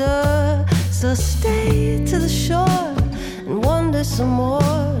under. So stay to the shore and wonder some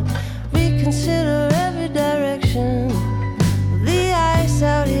more. Reconsider every direction. The ice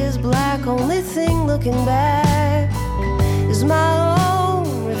out here is black. Only thing looking back is my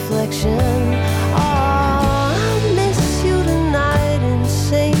own reflection. Oh, I miss you tonight in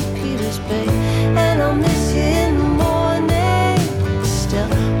St. Peter's Bay, and I'll miss you in the morning. Still,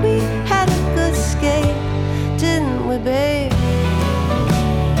 we had a good skate, didn't we, babe?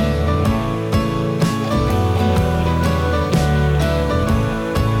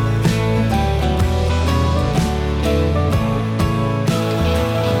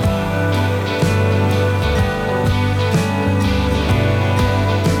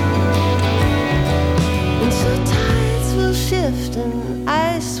 And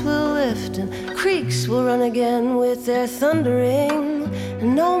ice will lift and creeks will run again with their thundering.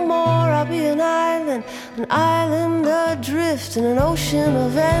 And no more I'll be an island adrift in an ocean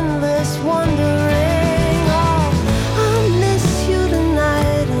of endless wondering. Oh, I miss you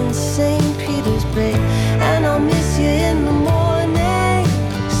tonight in St. Peter's Bay, and I'll miss you in the morning.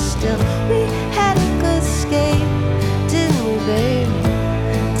 Still, we had a good skate, didn't we, babe?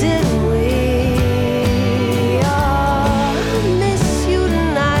 Didn't we?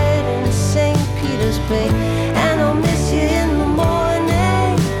 And I'll miss you in the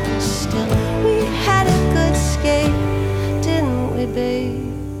morning. Still, we had a good skate, didn't we,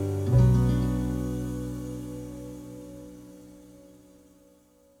 babe?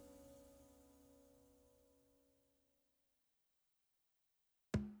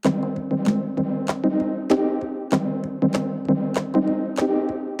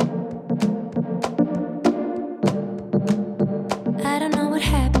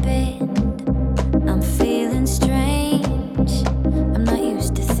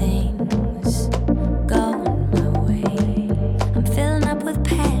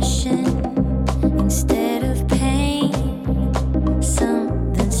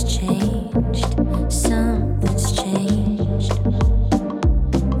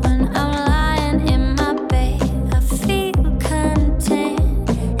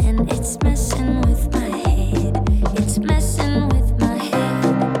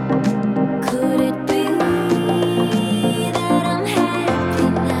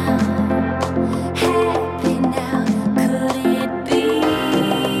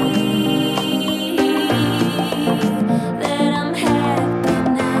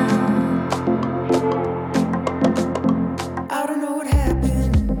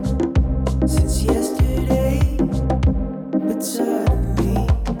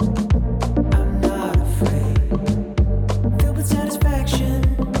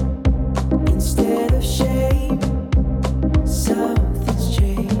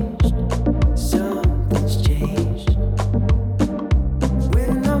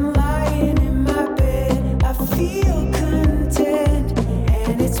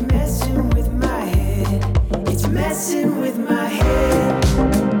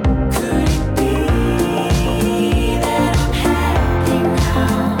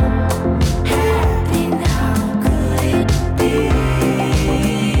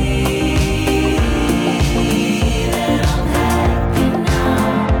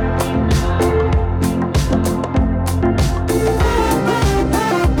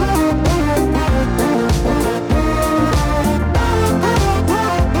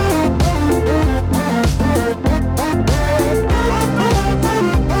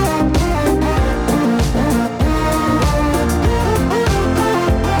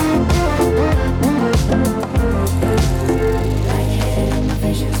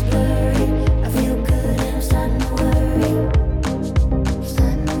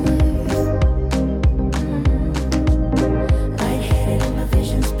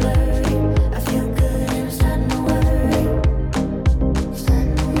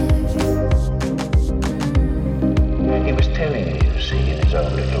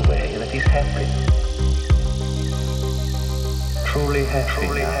 little way that he's happy. Truly happy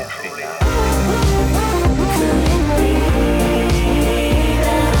now.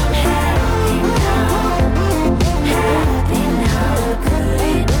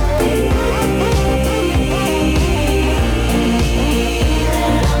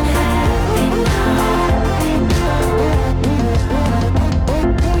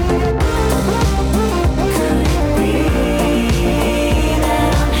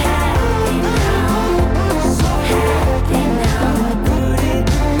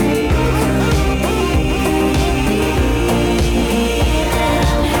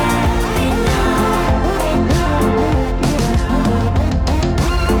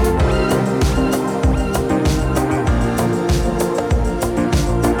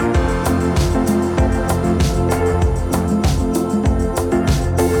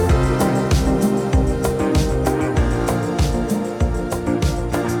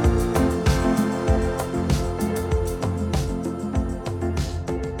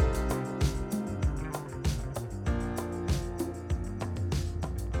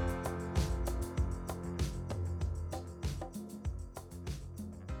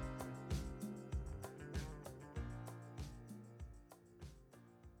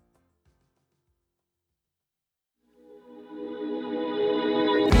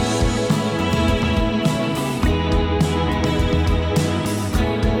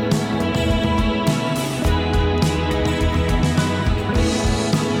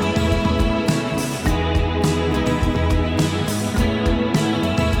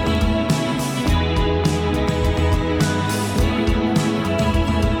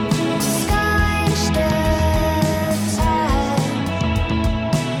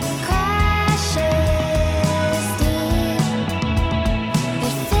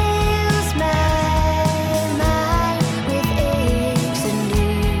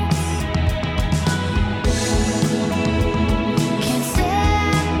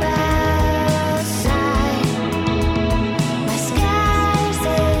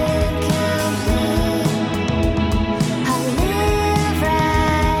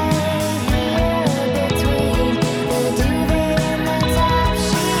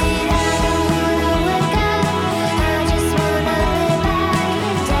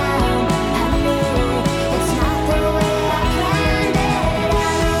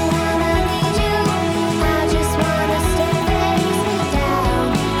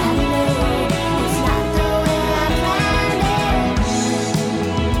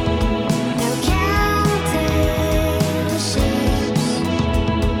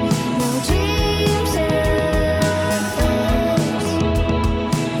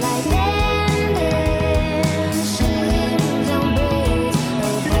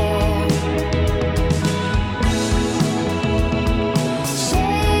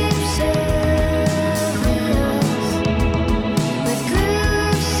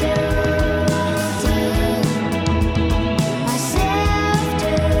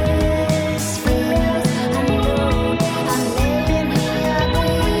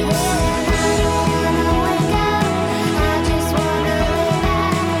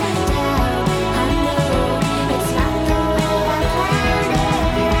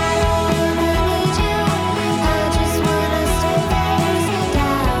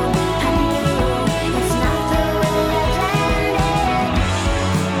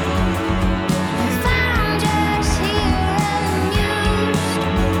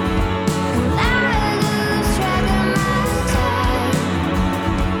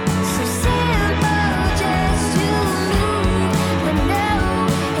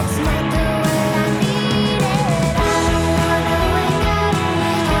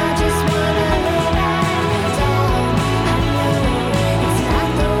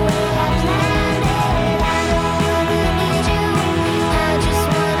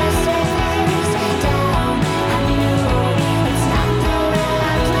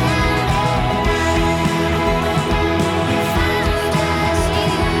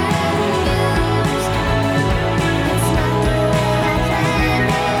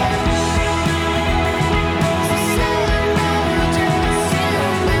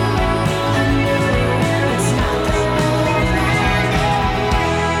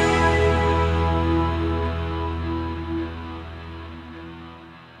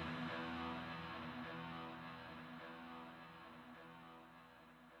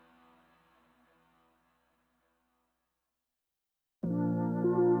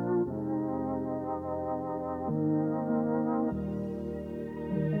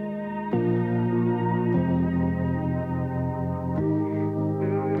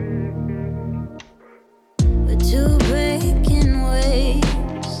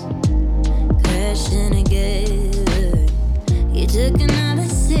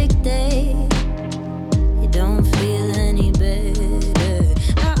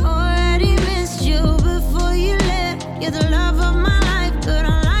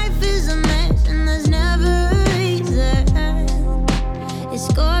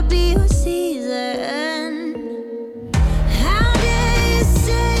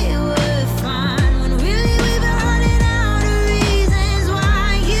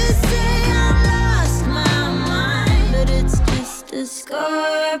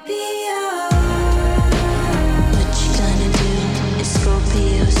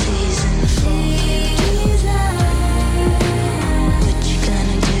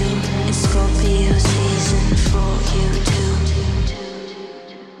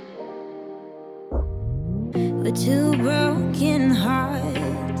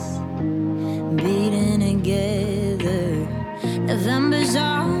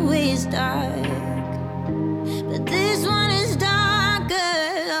 always dark, but this one is darker.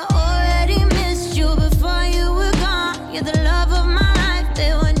 I already missed you before you were gone. You're the love of my life.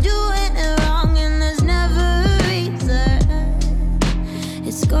 They were doing it wrong, and there's never a reason.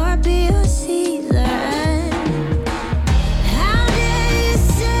 It's Scorpio season. How dare you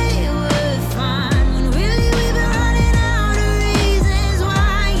say we're fine when really we've been running out of reasons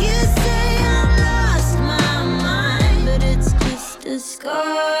why? You say I've lost my mind, but it's just a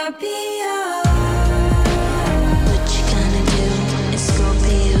Scorpio. What you gonna do? It's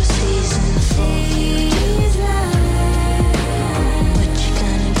Scorpio season. What you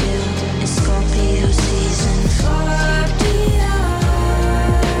gonna do? It's Scorpio season. Scorpio.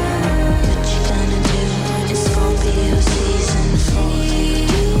 What you gonna do? It's Scorpio season.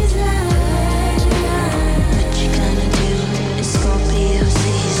 What you gonna do? It's Scorpio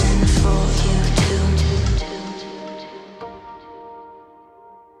season for you too.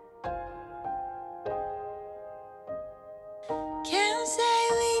 Can't say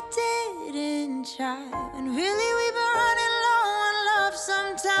we didn't try, and really we've been running low on love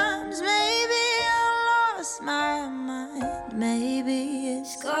sometimes. Maybe I lost my mind. Maybe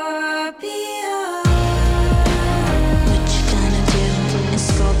it's Scorpio. What you gonna do? It's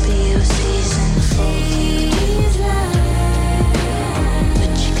Scorpio season.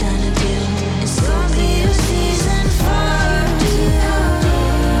 What you gonna do? It's Scorpio season for you.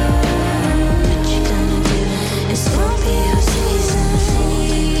 What you gonna do? It's Scorpio season.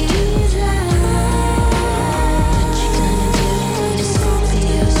 What you gonna do? It's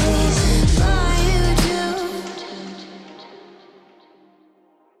Scorpio season for you too.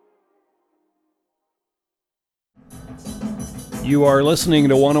 You are listening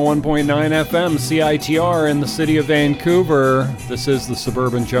to 101.9 FM CITR in the city of Vancouver. This is the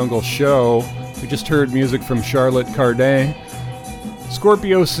Suburban Jungle Show. We just heard music from Charlotte Cardin.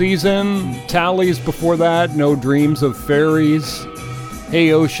 Scorpio season, Tallies before that, No Dreams of Fairies.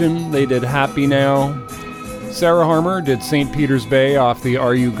 Hey Ocean, they did Happy Now. Sarah Harmer did St. Peter's Bay off the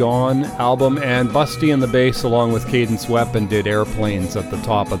Are You Gone album, and Busty and the Bass along with Cadence Weapon did Airplanes at the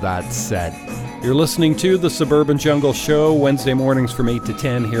top of that set. You're listening to the Suburban Jungle Show, Wednesday mornings from 8 to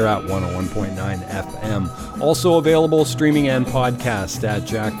 10 here at 101.9 FM. Also available streaming and podcast at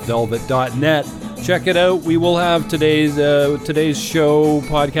jackvelvet.net. Check it out. We will have today's show,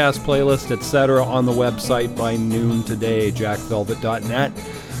 podcast playlist, etc. on the website by noon today, jackvelvet.net.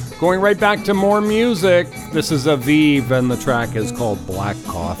 Going right back to more music. This is Aviv, and the track is called Black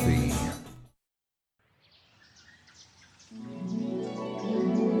Coffee.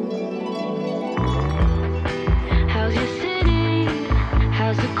 How's your city?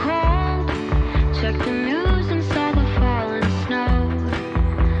 How's it cold? Check the news and saw the falling snow.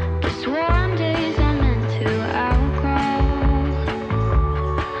 Guess warm days are meant to outgrow.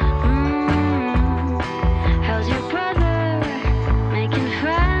 How's your brother? Making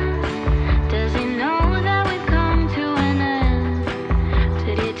friends? Does he know that we've come to an end?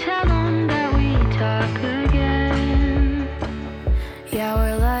 Did you tell him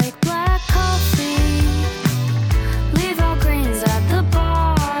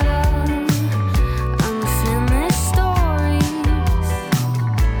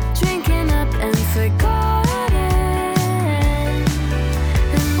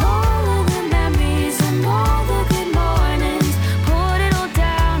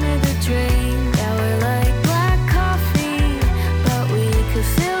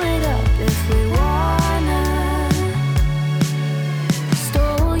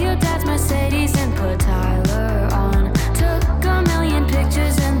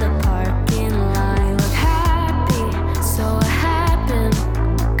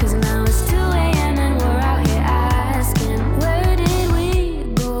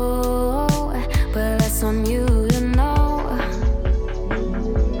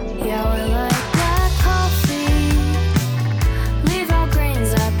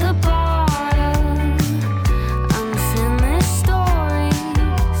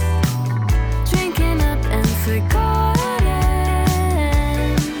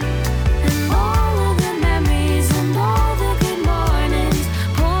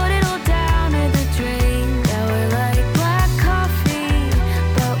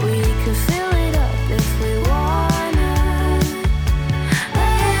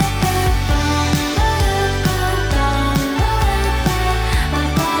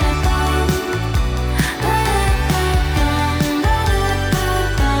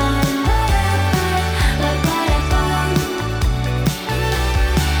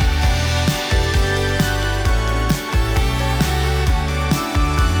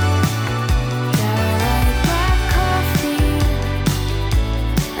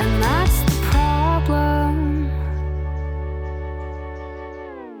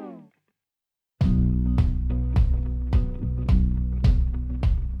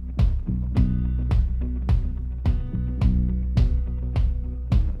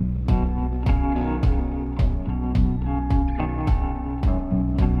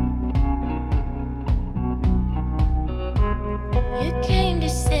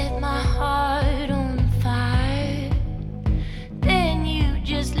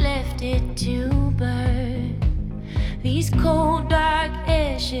to burn. These cold dark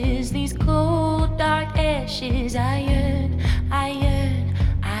ashes, these cold dark ashes, I yearn, I yearn,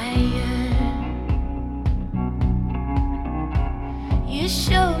 I yearn. You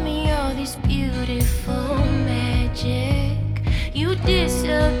showed me all this beautiful magic. You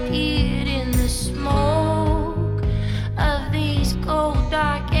disappeared in the smoke of these cold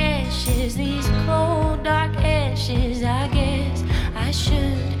dark ashes, these cold dark ashes. I guess I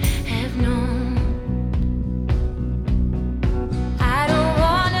should have known. I don't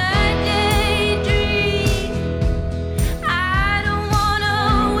wanna daydream, I don't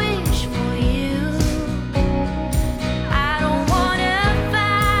wanna wish for you, I don't wanna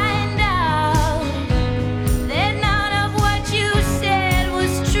find out that none of what you said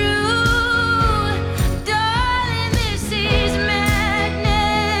was true. Darling, this is madness.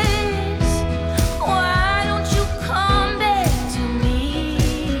 Why don't you come back to me?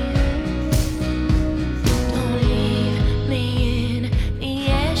 Don't leave me in the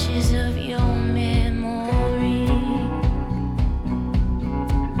ashes of your memory.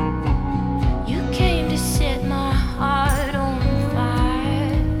 You came to set my heart on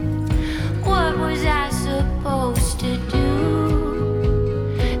fire. What was I supposed to do?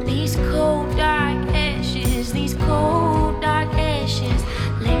 These cold dark ashes, these cold dark ashes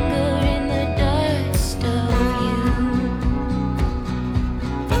linger in the dust of you.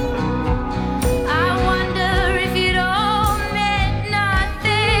 I wonder if it all meant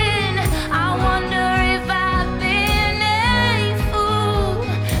nothing. I wonder if I've been a fool.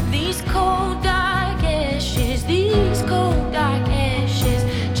 These cold dark ashes, these cold dark ashes,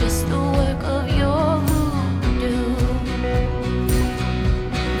 just the work of your voodoo.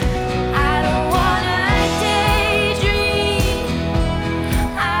 I don't wanna daydream,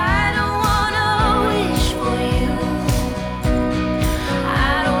 I don't wanna wish for you,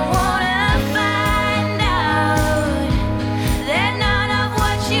 I don't wanna find out that none of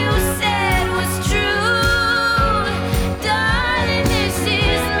what you said was true. Darling, this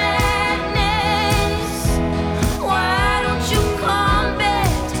is madness. Why don't you come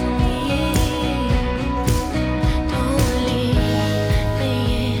back to me? Don't leave me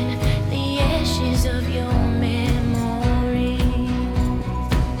in the ashes of your memory.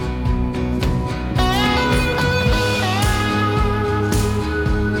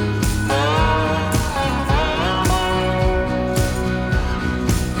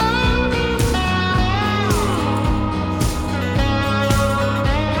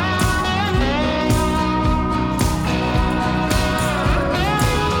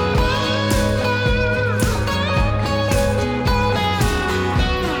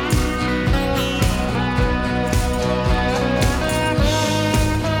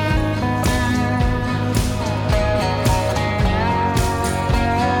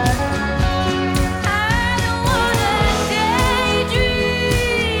 I don't wanna daydream,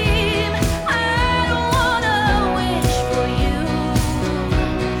 I don't wanna wish for you,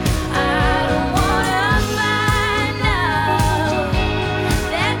 I don't wanna find out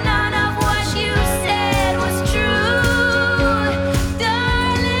that none of what you said was true.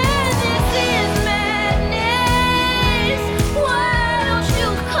 Darling, this is madness. Why don't you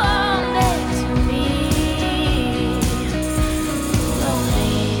come back to me? Don't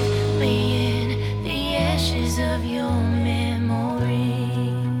leave me in the ashes of your memory.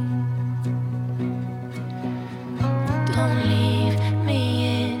 Don't leave me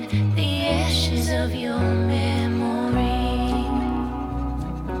in the ashes of your memory.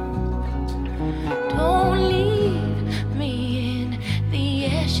 Don't leave me in the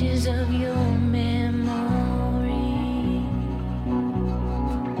ashes of your memory.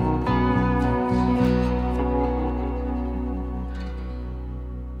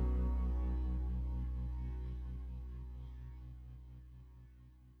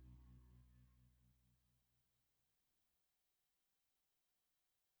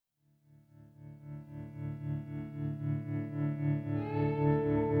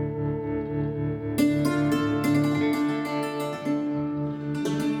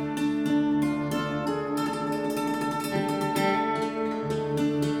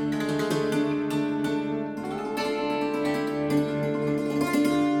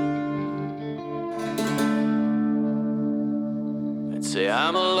 I'd say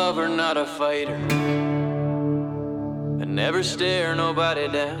I'm a lover, not a fighter. I never stare nobody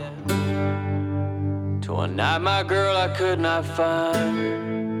down. Till one night my girl I could not find her.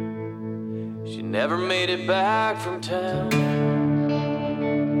 She never made it back from town.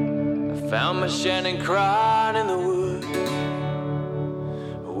 I found my Shannon crying in the woods.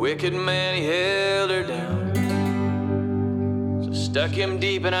 A wicked man, he held her down. So I stuck him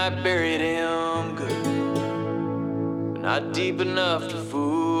deep and I buried him good, but not deep enough to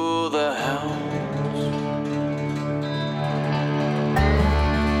fool the hounds.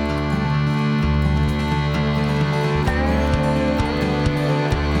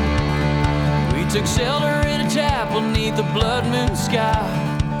 We took shelter in a chapel neath the blood moon sky.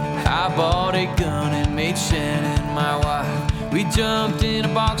 I bought a gun and made Shannon my wife. We jumped in a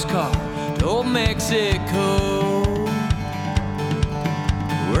boxcar to old Mexico,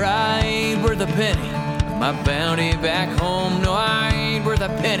 where I ain't worth a penny of my bounty back home. No, I ain't worth a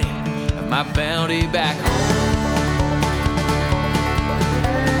penny of my bounty back home.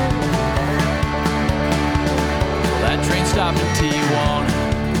 Well, that train stopped in Tijuana.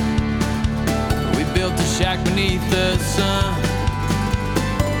 We built a shack beneath the sun,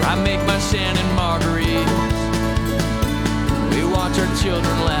 where I make my Shannon margaritas. We watch our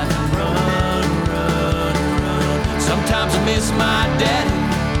children laugh and run, run, run. Sometimes I miss my daddy,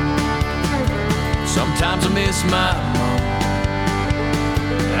 sometimes I miss my mom,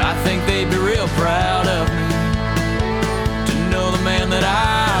 and I think they'd be real proud of me to know the man that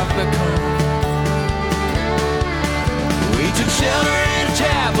I've become. We took shelter in a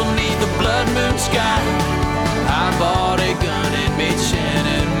chapel neath the blood moon sky. I bought a gun and made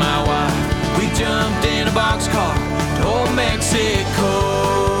Shannon my wife. We jumped in a boxcar to old Mexico,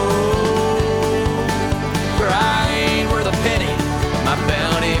 where I ain't worth a penny of my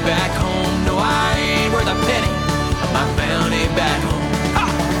bounty back home. No, I ain't worth a penny of my bounty back home.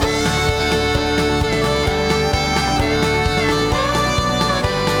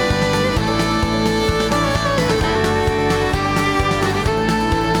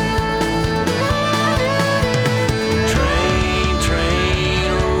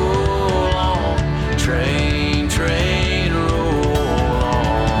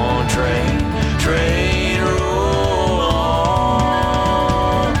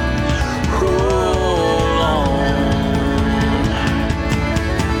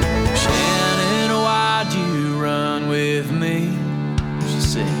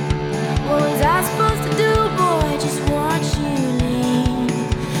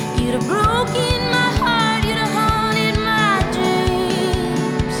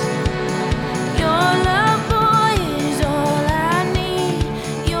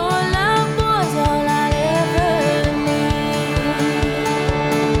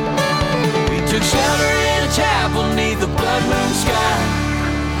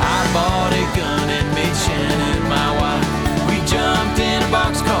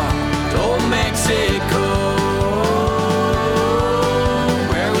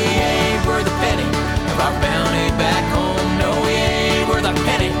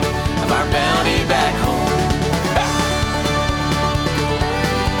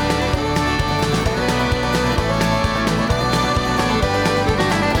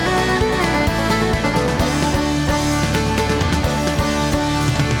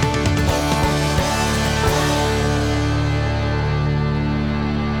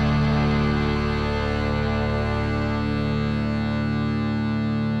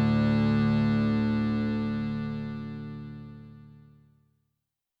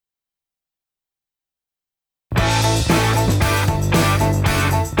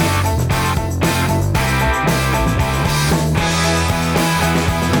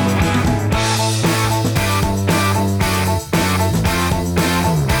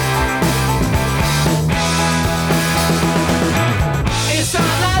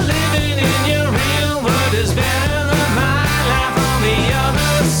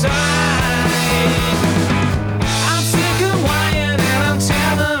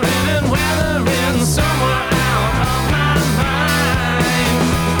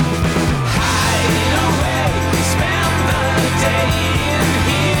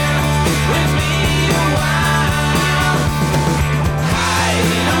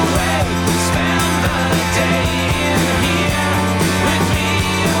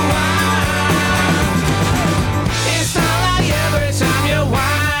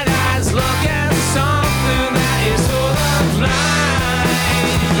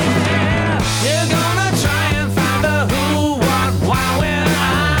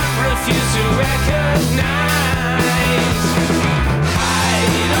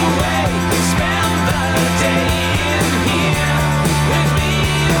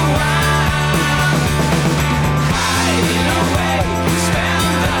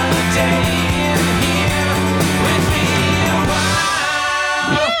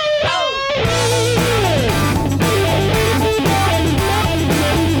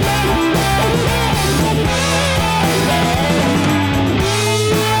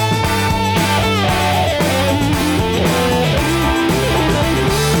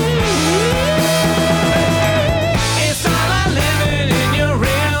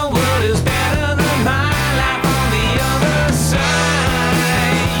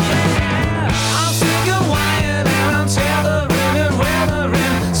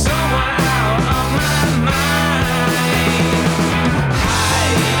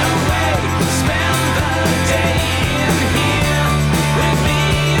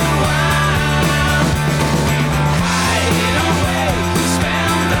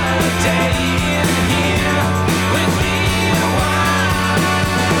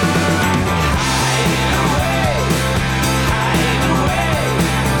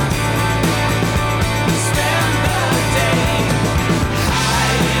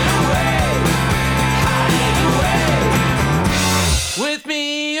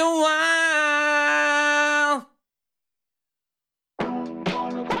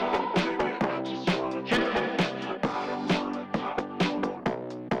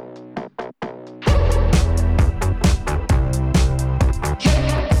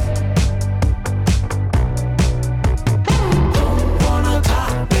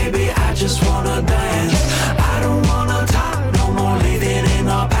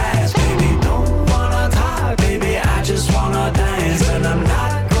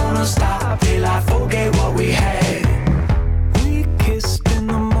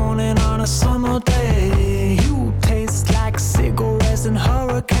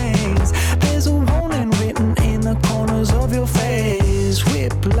 hurricanes. There's a warning written in the corners of your face.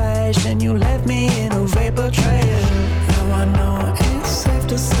 Whiplash, and you left me in a vapor trail. Now I know it's safe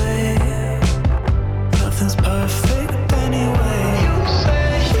to say nothing's perfect anyway. You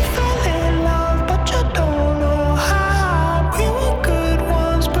say you fell in love, but you don't know how. We were good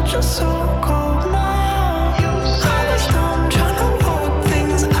ones, but you're so cold now. You say I was done trying to work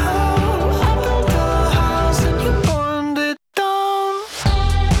things out. I built the house and you burned it down.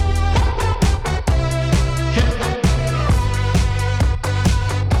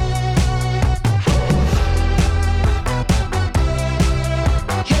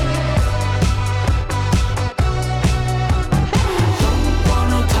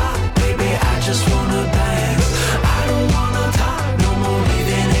 Wanna talk, baby, I just wanna dance. I don't wanna talk no more,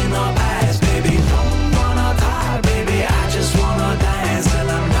 living in the past, baby. Don't wanna talk, baby, I just wanna dance. And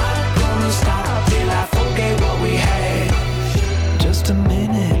I'm not gonna stop till I forget what we had. Just a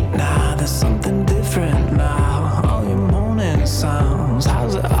minute now, there's something different now. All your moaning sounds,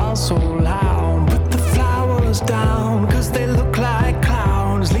 how's it all so loud? Put the flowers down, cause they look like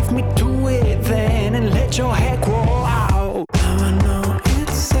clowns. Leave me to it then and let your hair grow out. Now I know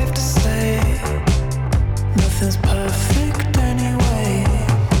it's safe to say nothing's perfect anyway.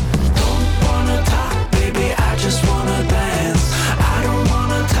 Don't wanna talk, baby, I just wanna dance. I don't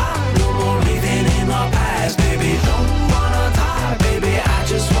wanna talk no more, living in the past, baby. Don't wanna talk, baby, I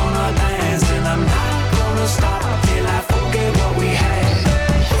just wanna dance. And I'm not gonna stop till I forget what we had.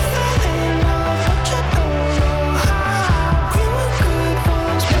 You fell in love, but you don't know how. We were good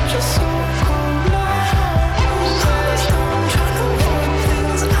ones, but you're so cold now. I was done trying to work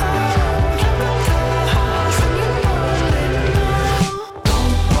things out. You built the house and you burned it down.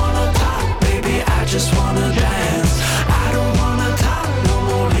 Don't wanna talk, baby, I just wanna dance. I don't wanna talk no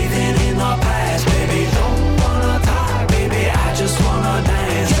more, living in the past, baby. Don't wanna talk, baby, I just wanna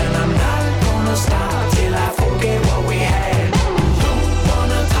dance. And I'm not gonna stop till I forget what we had. Don't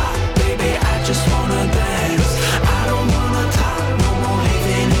wanna talk, baby, I just wanna dance. I don't wanna talk no more,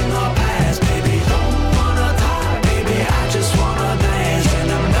 living in the past, baby. Don't wanna talk, baby, I just wanna dance. And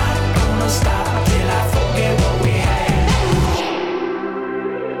I'm not gonna stop till I forget what we had.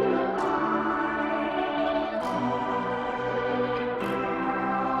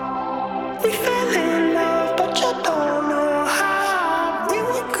 We fell in love, but you don't know how. We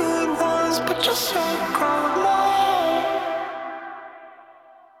were good ones, but you're so cold now.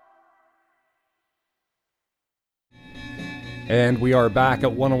 And we are back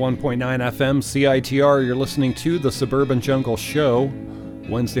at 101.9 FM CITR. You're listening to The Suburban Jungle Show,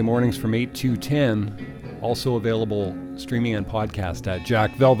 Wednesday mornings from 8 to 10. Also available streaming and podcast at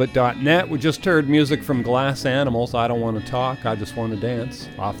jackvelvet.net. We just heard music from Glass Animals, I Don't Want to Talk, I Just Want to Dance,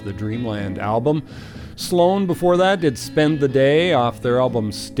 off the Dreamland album. Sloan before that did Spend the Day off their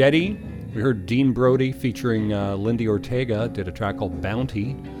album Steady. We heard Dean Brody featuring Lindy Ortega, did a track called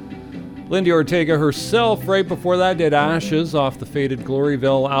Bounty. Lindy Ortega herself, right before that, did Ashes off the Faded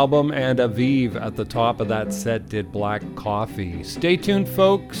Gloryville album, and Aviv at the top of that set did Black Coffee. Stay tuned,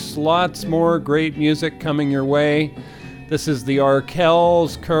 folks. Lots more great music coming your way. This is the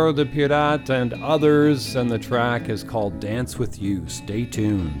Arkells, Cœur de Pirate, and others, and the track is called Dance With You. Stay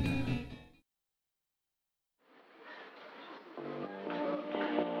tuned.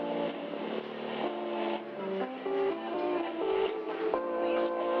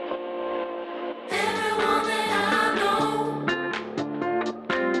 Everyone that I know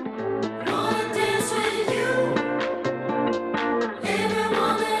wanna dance with you.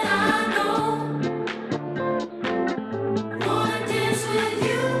 Everyone that I know wanna dance with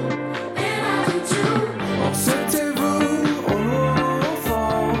you, and I do too. Sentez-vous au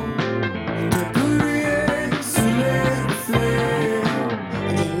fond.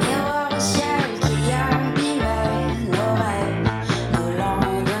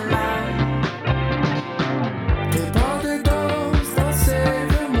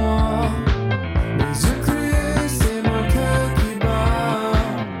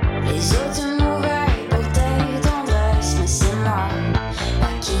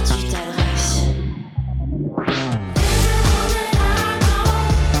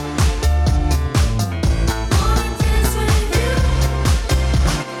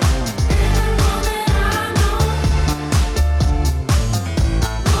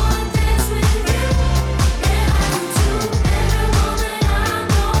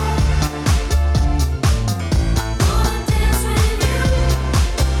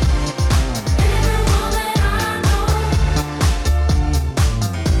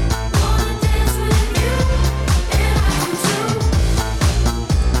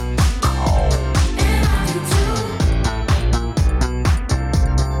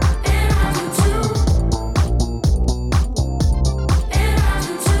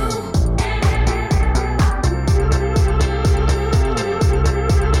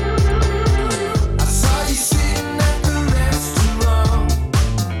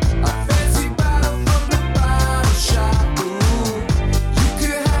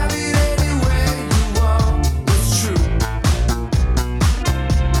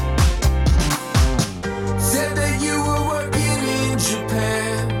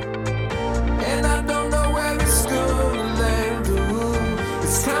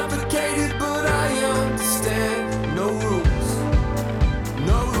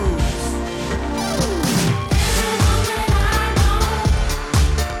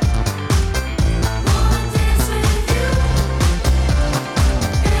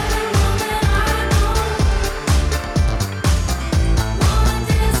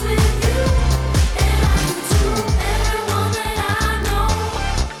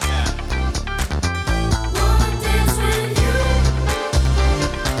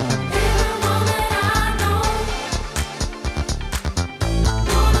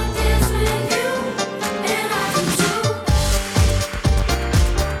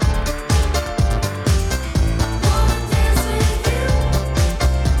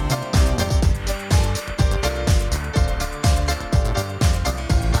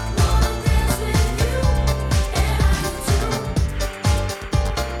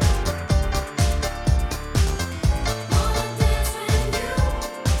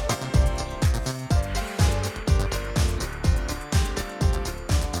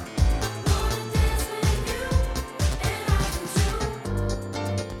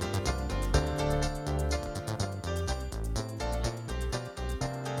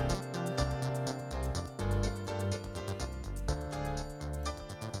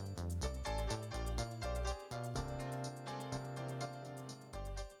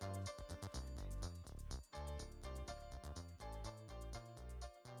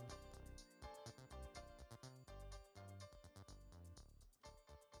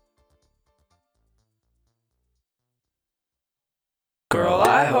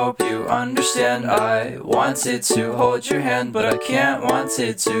 I hope you understand. I wanted to hold your hand, but I can't.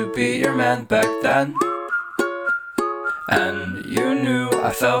 Wanted to be your man back then. And you knew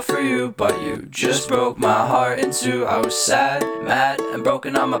I fell for you, but you just broke my heart in two. I was sad, mad, and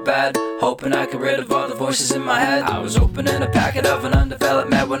broken on my bed, hoping I could rid of all the voices in my head. I was opening a packet of an undeveloped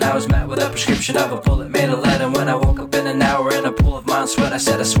med when I was met with a prescription of a bullet made of lead. And when I woke up in an hour in a pool of my own sweat, I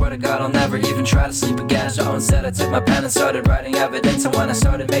said, I swear to God I'll never even try to sleep again. So instead I took my pen and started writing evidence. And when I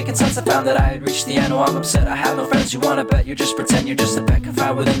started making sense, I found that I had reached the end. Oh, I'm upset, I have no friends. You wanna bet, you just pretend you're just a pet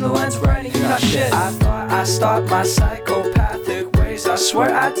confined within the lines of writing. You're not shit. I thought I stopped my psychopathic ways, I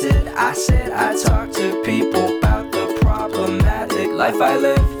swear I did. I said I talked to people about the problematic life I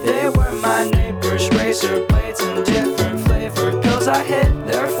live. They were my neighbors, razor blades and different flavored pills I hit.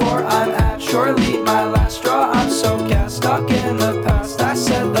 Therefore I'm at surely my last straw. I'm so gassed, stuck in the past. I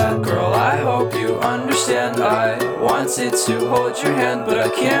said that, girl, I hope you understand. I wanted to hold your hand, but I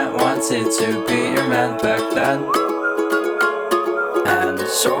can't. Wanted to be your man back then. And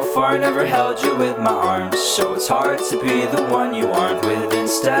so far never held you with my arms, so it's hard to be the one you aren't with.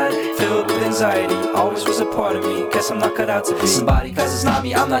 Instead, filled with anxiety, always was a part of me. Guess I'm not cut out to be somebody, cause it's not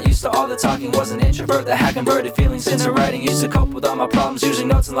me. I'm not used to all the talking, was an introvert that had converted feelings into writing. Used to cope with all my problems using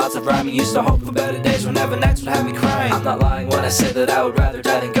notes and lots of rhyming. Used to hope for better days whenever nights would have me crying. I'm not lying when I say that I would rather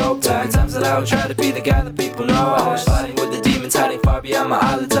die than go back. Times that I would try to be the guy that people know. I was fighting with the demons hiding far beyond my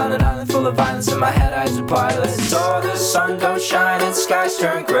eyelids, on an island full of violence. In my head eyes are pilots. So the sun don't shine and skies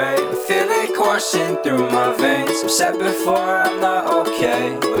turn gray. I feel it coursing through my veins. I've said before I'm not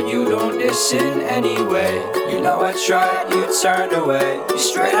okay, but you don't listen anyway. You know I tried, you turned away. You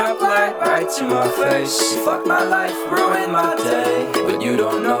straight up lied right to my face. You fucked my life, ruined my day, but you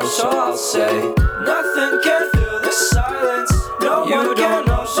don't know, so I'll say nothing can fill the silence. No you one don't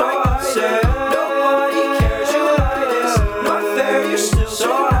know, so I'll say nobody cares, you like this. Not fair, you still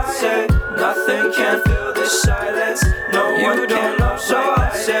so I'll say nothing can fill the silence. No you one don't know, so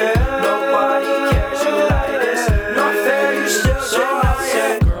I'll say nobody cares, you like this. Not fair, you still so I'll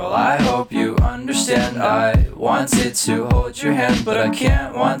say, girl, I hope you understand. I wanted to hold your hand, but I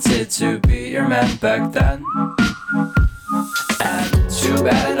can't. Wanted to be your man back then. And too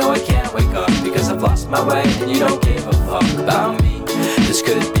bad I know I can't wake up, because I've lost my way and you don't give a fuck about me. This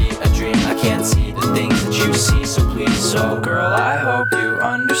could be a dream, I can't see the things that you see, so please. So girl, I hope you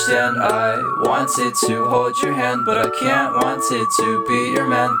understand. I wanted to hold your hand, but I can't. Wanted to be your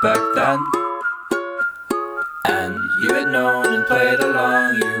man back then. And you had known and played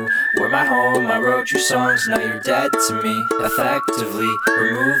along. You were my home, I wrote your songs. Now you're dead to me. Effectively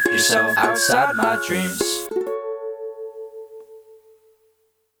remove yourself outside my dreams.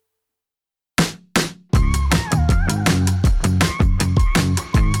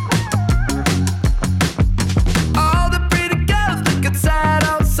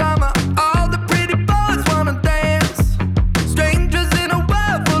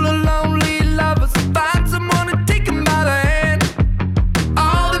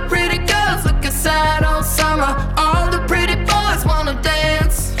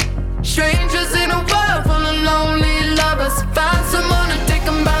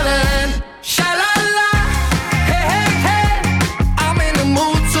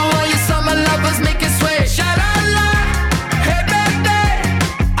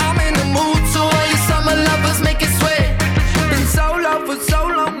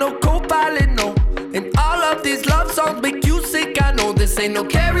 Ain't no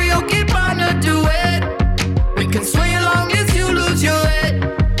karaoke bar to do it. We can swing as long as you lose your head.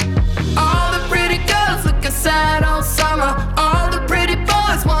 All the pretty girls looking sad all summer. All the pretty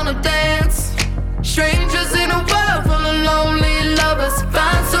boys wanna dance. Strangers in a world full of lonely lovers.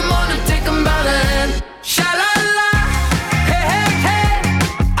 Find someone to take them by the hand. Sha-la-la, hey, hey, hey.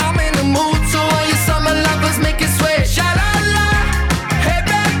 I'm in the mood, so all you summer lovers make it sway. Sha-la-la, hey,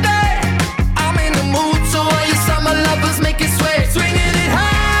 baby. I'm in the mood, so all you summer lovers make it sway.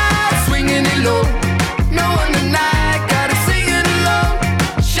 Swinging it low, no one tonight, gotta sing it along.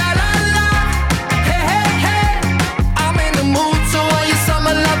 Sha-la-la, hey, hey, hey. I'm in the mood, so all you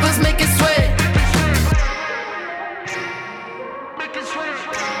summer lovers make it sway. Make it sway.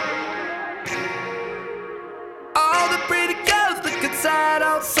 All the pretty girls looking sad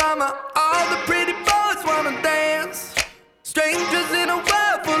all summer. All the pretty boys wanna dance. Strangers in a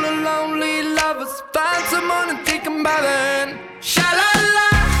world full of lonely lovers. Find someone and take them by the hand. Sha-la-la.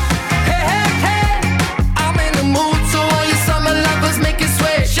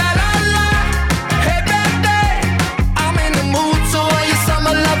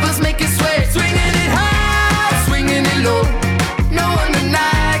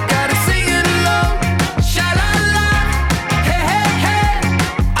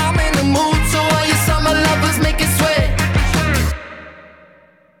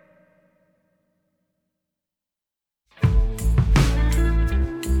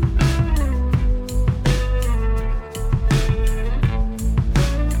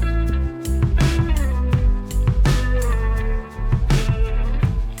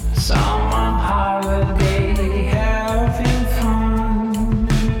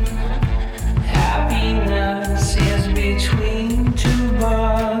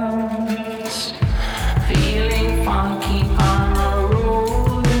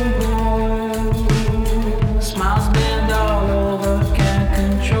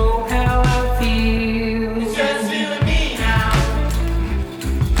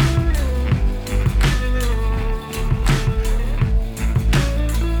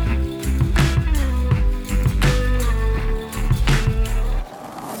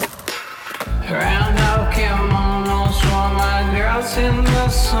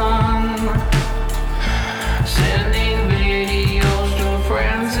 fun. Sending videos to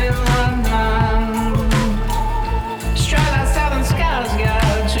friends in London. Straight out southern skies, got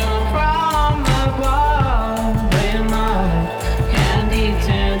to from the bar. Playing my candy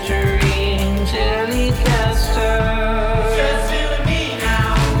tangerine Telecaster. Just you and me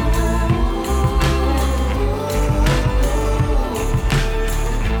now.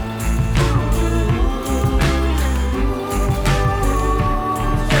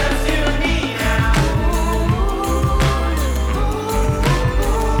 Just you and me now.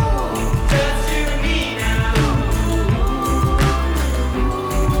 Just you and me now.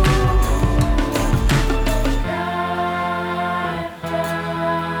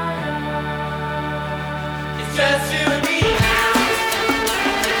 It's just you and me now.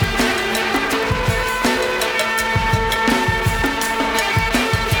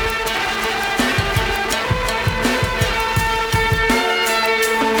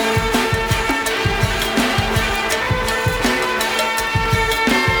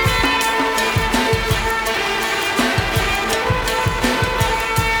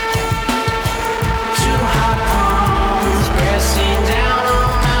 Two hot palms pressing down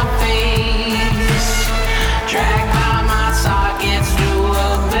on my face. Drag by my sockets to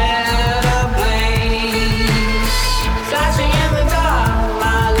a better place. Flashing in the dark,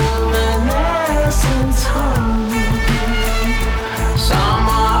 my luminescence hung.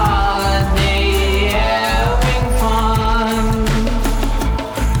 Summer holiday, having fun.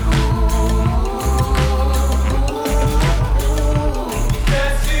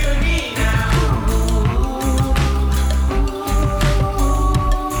 Just you and me now.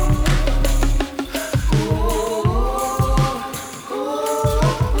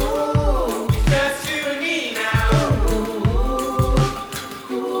 Just you and me now.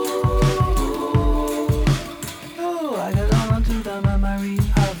 Oh, I got on to the memory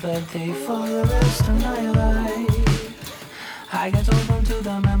of the day for the rest of my life. I get open to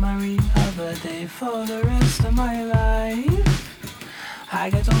the memory of a day for the rest of my life. I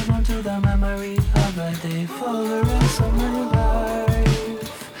get open to the memory of a day for the rest of my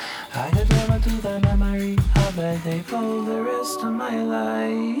life. I get open to the memory of a day for the rest of my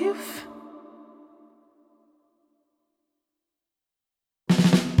life.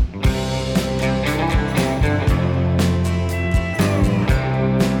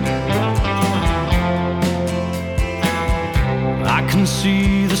 I can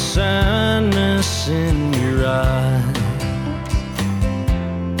see the sadness in your eyes.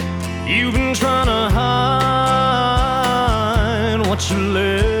 You've been trying to hide what you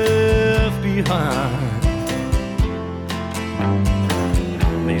left behind.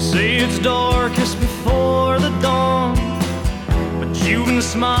 They say it's darkest before the dawn, but you've been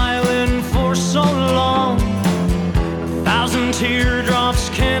smiling for so long. 1,000 teardrops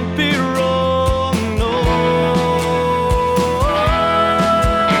can't be wrong, no.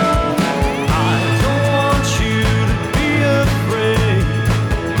 I don't want you to be afraid.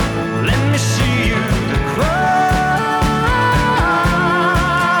 Let me see you cry.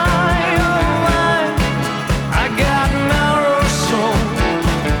 Oh, I got an arrow song.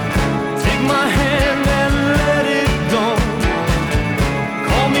 Take my hand and let it go.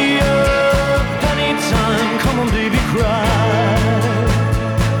 Call me up anytime. Come on, baby, cry.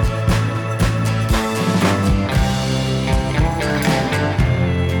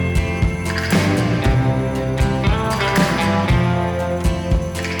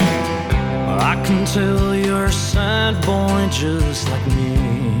 I can tell you're a sad boy just like me.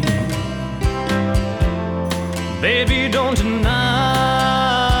 Baby, don't deny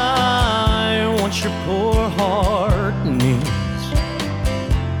what your poor heart needs.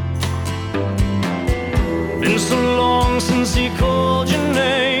 Been so long since he called your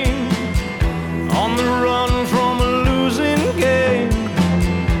name, on the run from a losing game.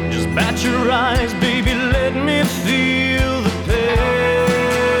 Just bat your eyes, baby, let me feel the pain.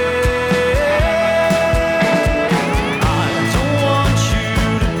 I don't want you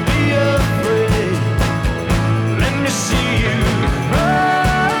to be afraid. Let me see you cry.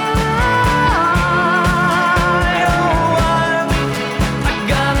 Oh, I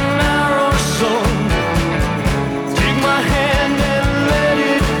got an arrow song. Take my hand and let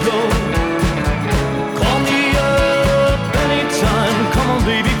it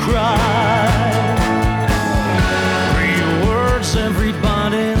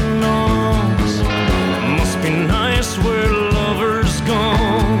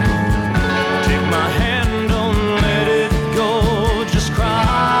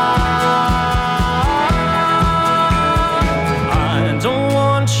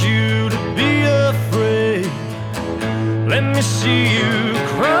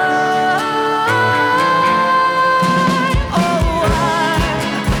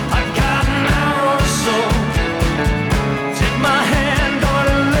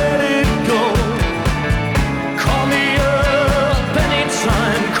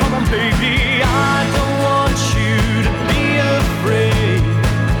baby, I don't want you to be afraid.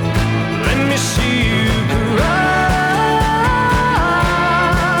 Let me see you cry.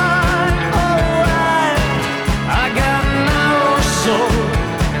 Alright, I got an arrow soul.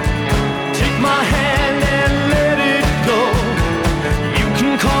 Take my hand and let it go. You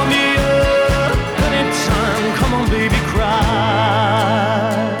can call me up anytime. Come on, baby, cry.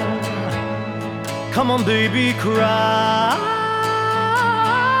 Come on, baby, cry.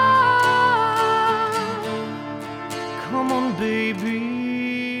 Come on, baby.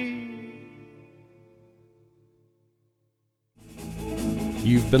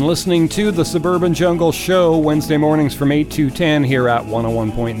 You've been listening to The Suburban Jungle Show, Wednesday mornings from 8 to 10 here at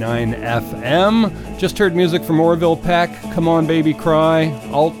 101.9 FM. Just heard music from Orville Peck, Come On Baby Cry.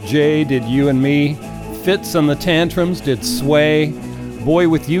 Alt J did You and Me. Fitz and the Tantrums did Sway. Boy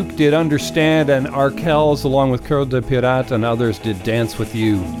with Uke did Understand, and Arkells along with Cœur de Pirate and others did Dance With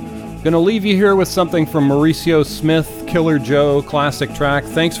You. Gonna leave you here with something from Mauricio Smith, Killer Joe, classic track.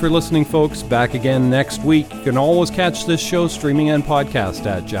 Thanks for listening, folks. Back again next week. You can always catch this show streaming and podcast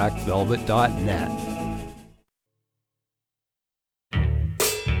at jackvelvet.net.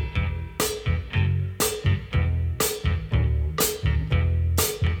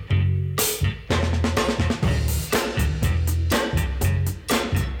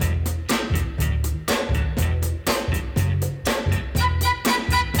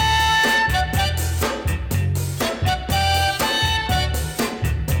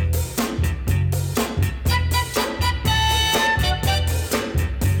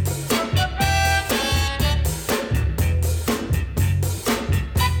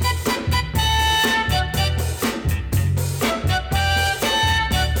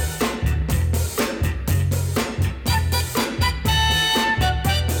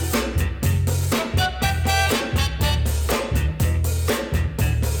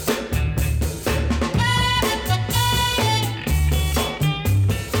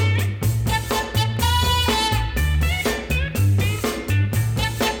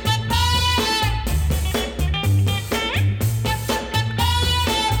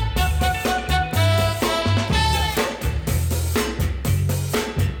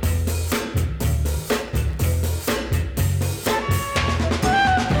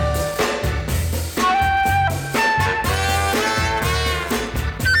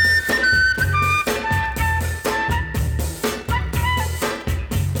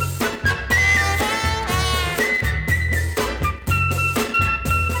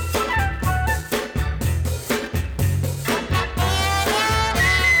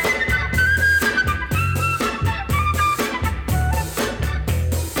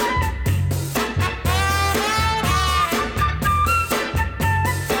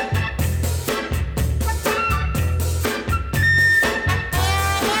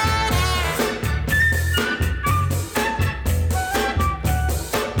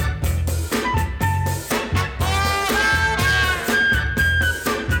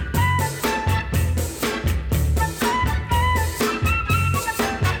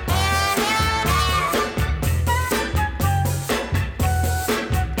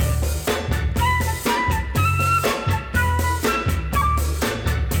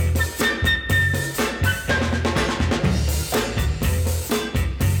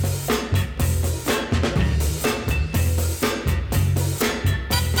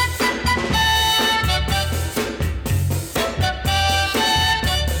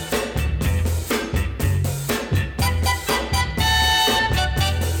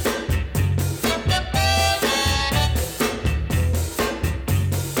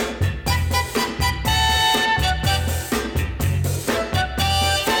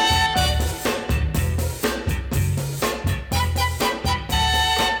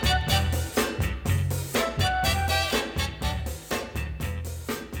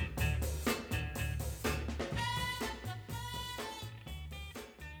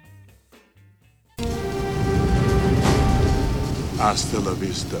 Hasta la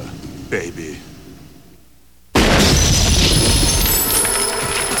vista, baby.